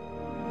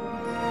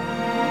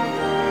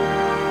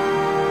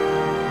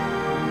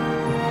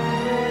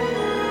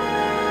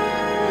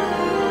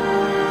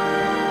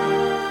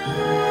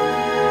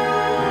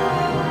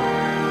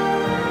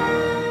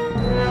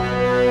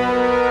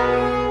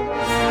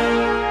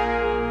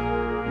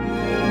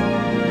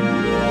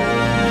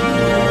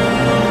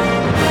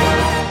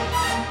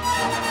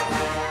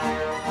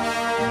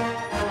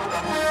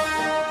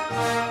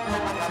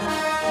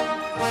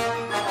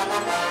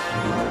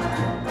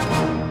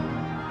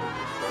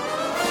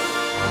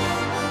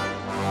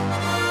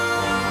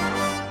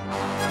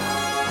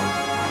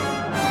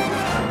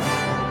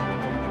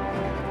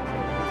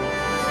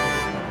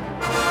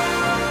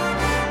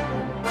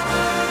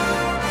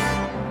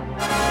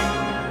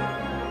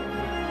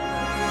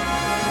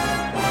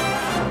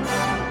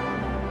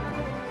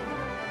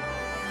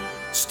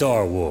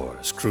 Star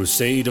Wars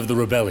Crusade of the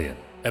Rebellion,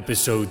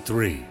 Episode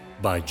 3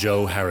 by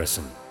Joe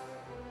Harrison.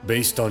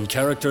 Based on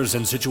characters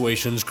and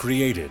situations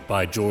created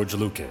by George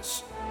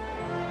Lucas.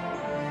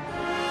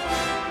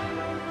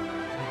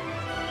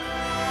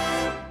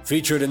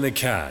 Featured in the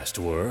cast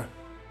were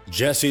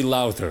Jesse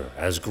Lowther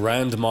as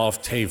Grand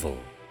Moff Tavil,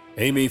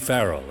 Amy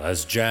Farrell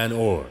as Jan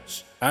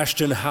Ors,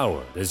 Ashton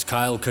Howard as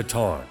Kyle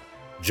Katarn,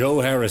 Joe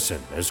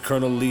Harrison as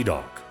Colonel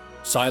Leadock,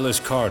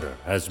 Silas Carter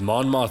as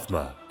Mon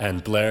Mothma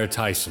and Blair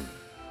Tyson,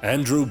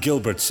 Andrew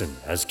Gilbertson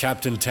as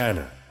Captain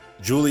Tanner,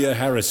 Julia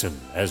Harrison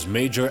as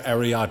Major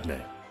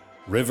Ariadne,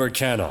 River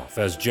Canoff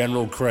as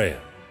General Crayon,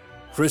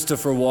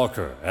 Christopher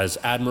Walker as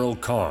Admiral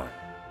Karn,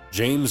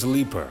 James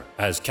Leeper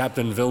as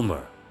Captain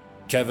Vilmer,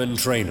 Kevin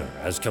Trainer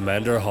as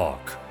Commander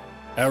Hawk,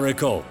 Eric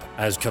Ulp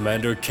as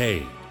Commander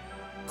Cade,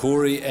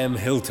 Corey M.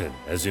 Hilton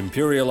as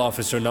Imperial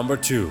Officer No.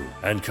 2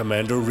 and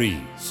Commander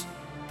Rees,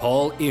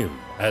 Paul Im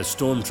as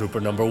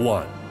Stormtrooper No.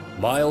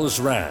 1, Miles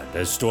Rand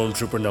as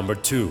Stormtrooper No.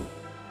 2,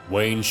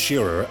 Wayne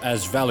Shearer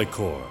as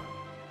Valicor,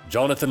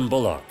 Jonathan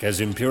Bullock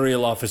as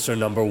Imperial Officer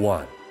No.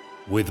 1,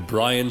 with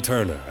Brian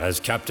Turner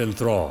as Captain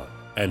Thrawn,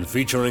 and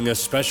featuring a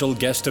special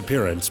guest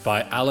appearance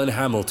by Alan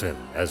Hamilton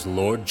as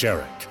Lord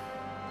Jarek.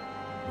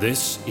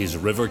 This is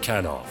River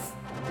Canoff.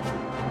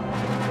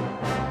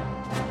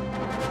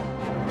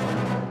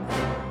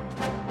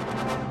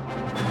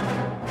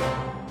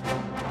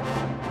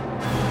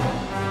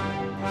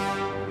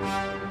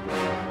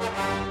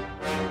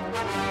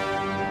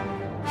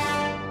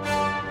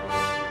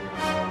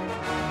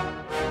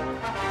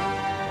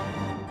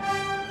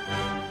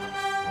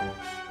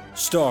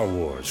 Star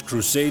Wars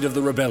Crusade of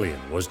the Rebellion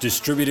was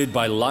distributed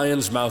by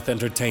Lion's Mouth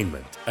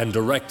Entertainment and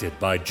directed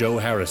by Joe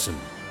Harrison.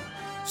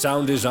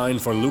 Sound design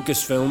for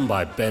Lucasfilm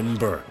by Ben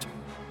Burt.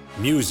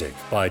 Music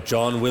by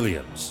John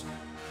Williams.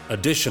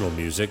 Additional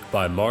music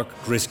by Mark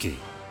Grisky.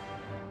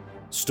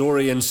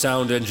 Story and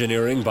sound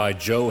engineering by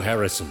Joe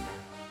Harrison.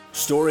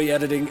 Story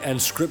editing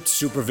and script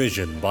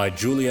supervision by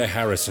Julia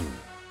Harrison.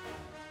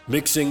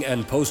 Mixing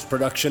and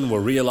post-production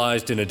were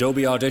realized in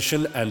Adobe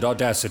Audition and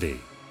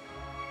Audacity.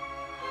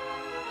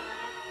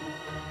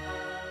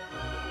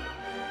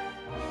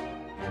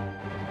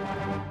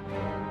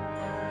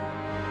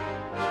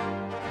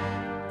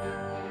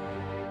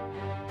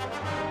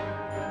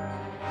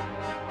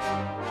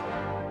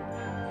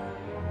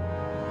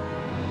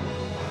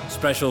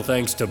 Special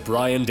thanks to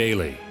Brian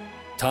Daly,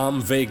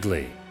 Tom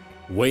Vagley,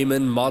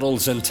 Wayman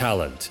Models and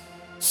Talent,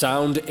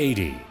 Sound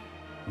 80,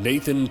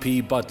 Nathan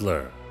P.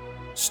 Butler,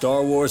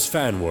 Star Wars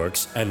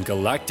Fanworks and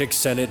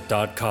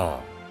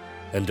GalacticSenate.com,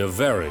 and a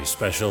very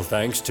special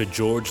thanks to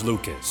George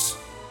Lucas.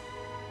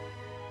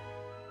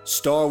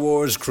 Star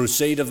Wars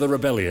Crusade of the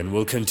Rebellion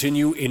will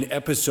continue in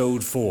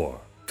Episode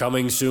 4,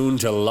 coming soon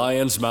to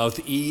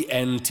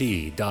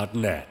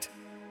lionsmouthent.net.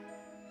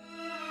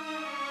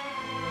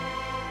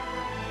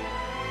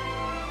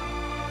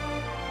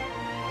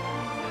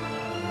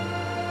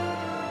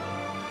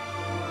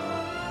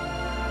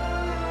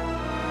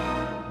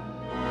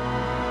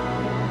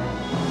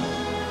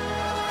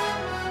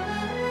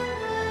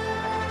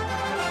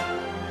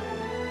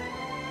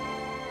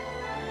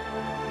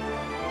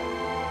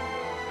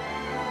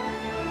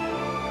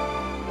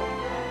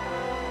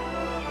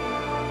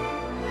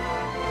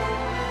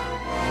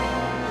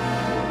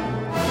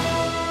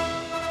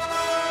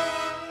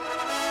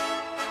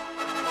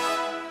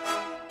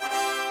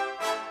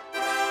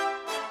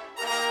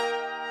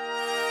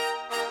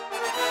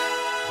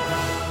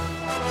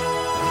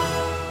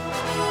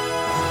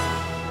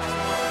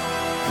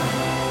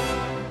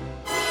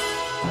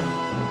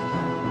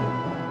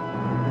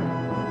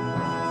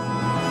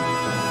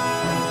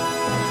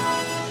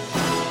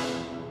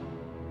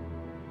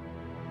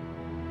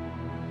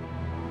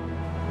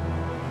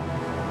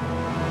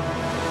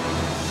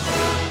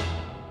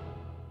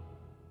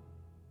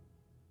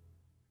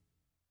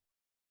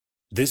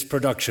 This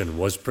production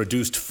was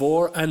produced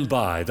for and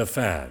by the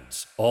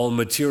fans. All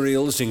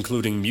materials,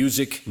 including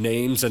music,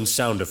 names, and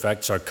sound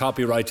effects, are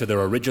copyright to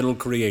their original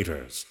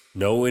creators.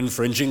 No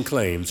infringing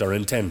claims are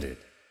intended.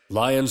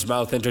 Lion's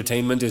Mouth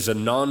Entertainment is a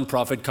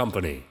non-profit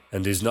company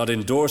and is not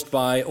endorsed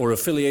by or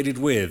affiliated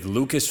with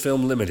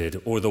Lucasfilm Limited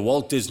or the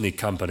Walt Disney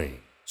Company.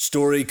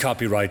 Story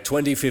copyright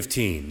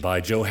 2015 by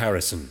Joe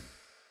Harrison.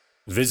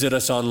 Visit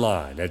us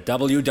online at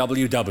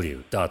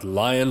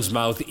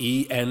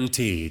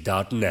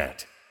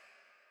www.lionsmouthent.net.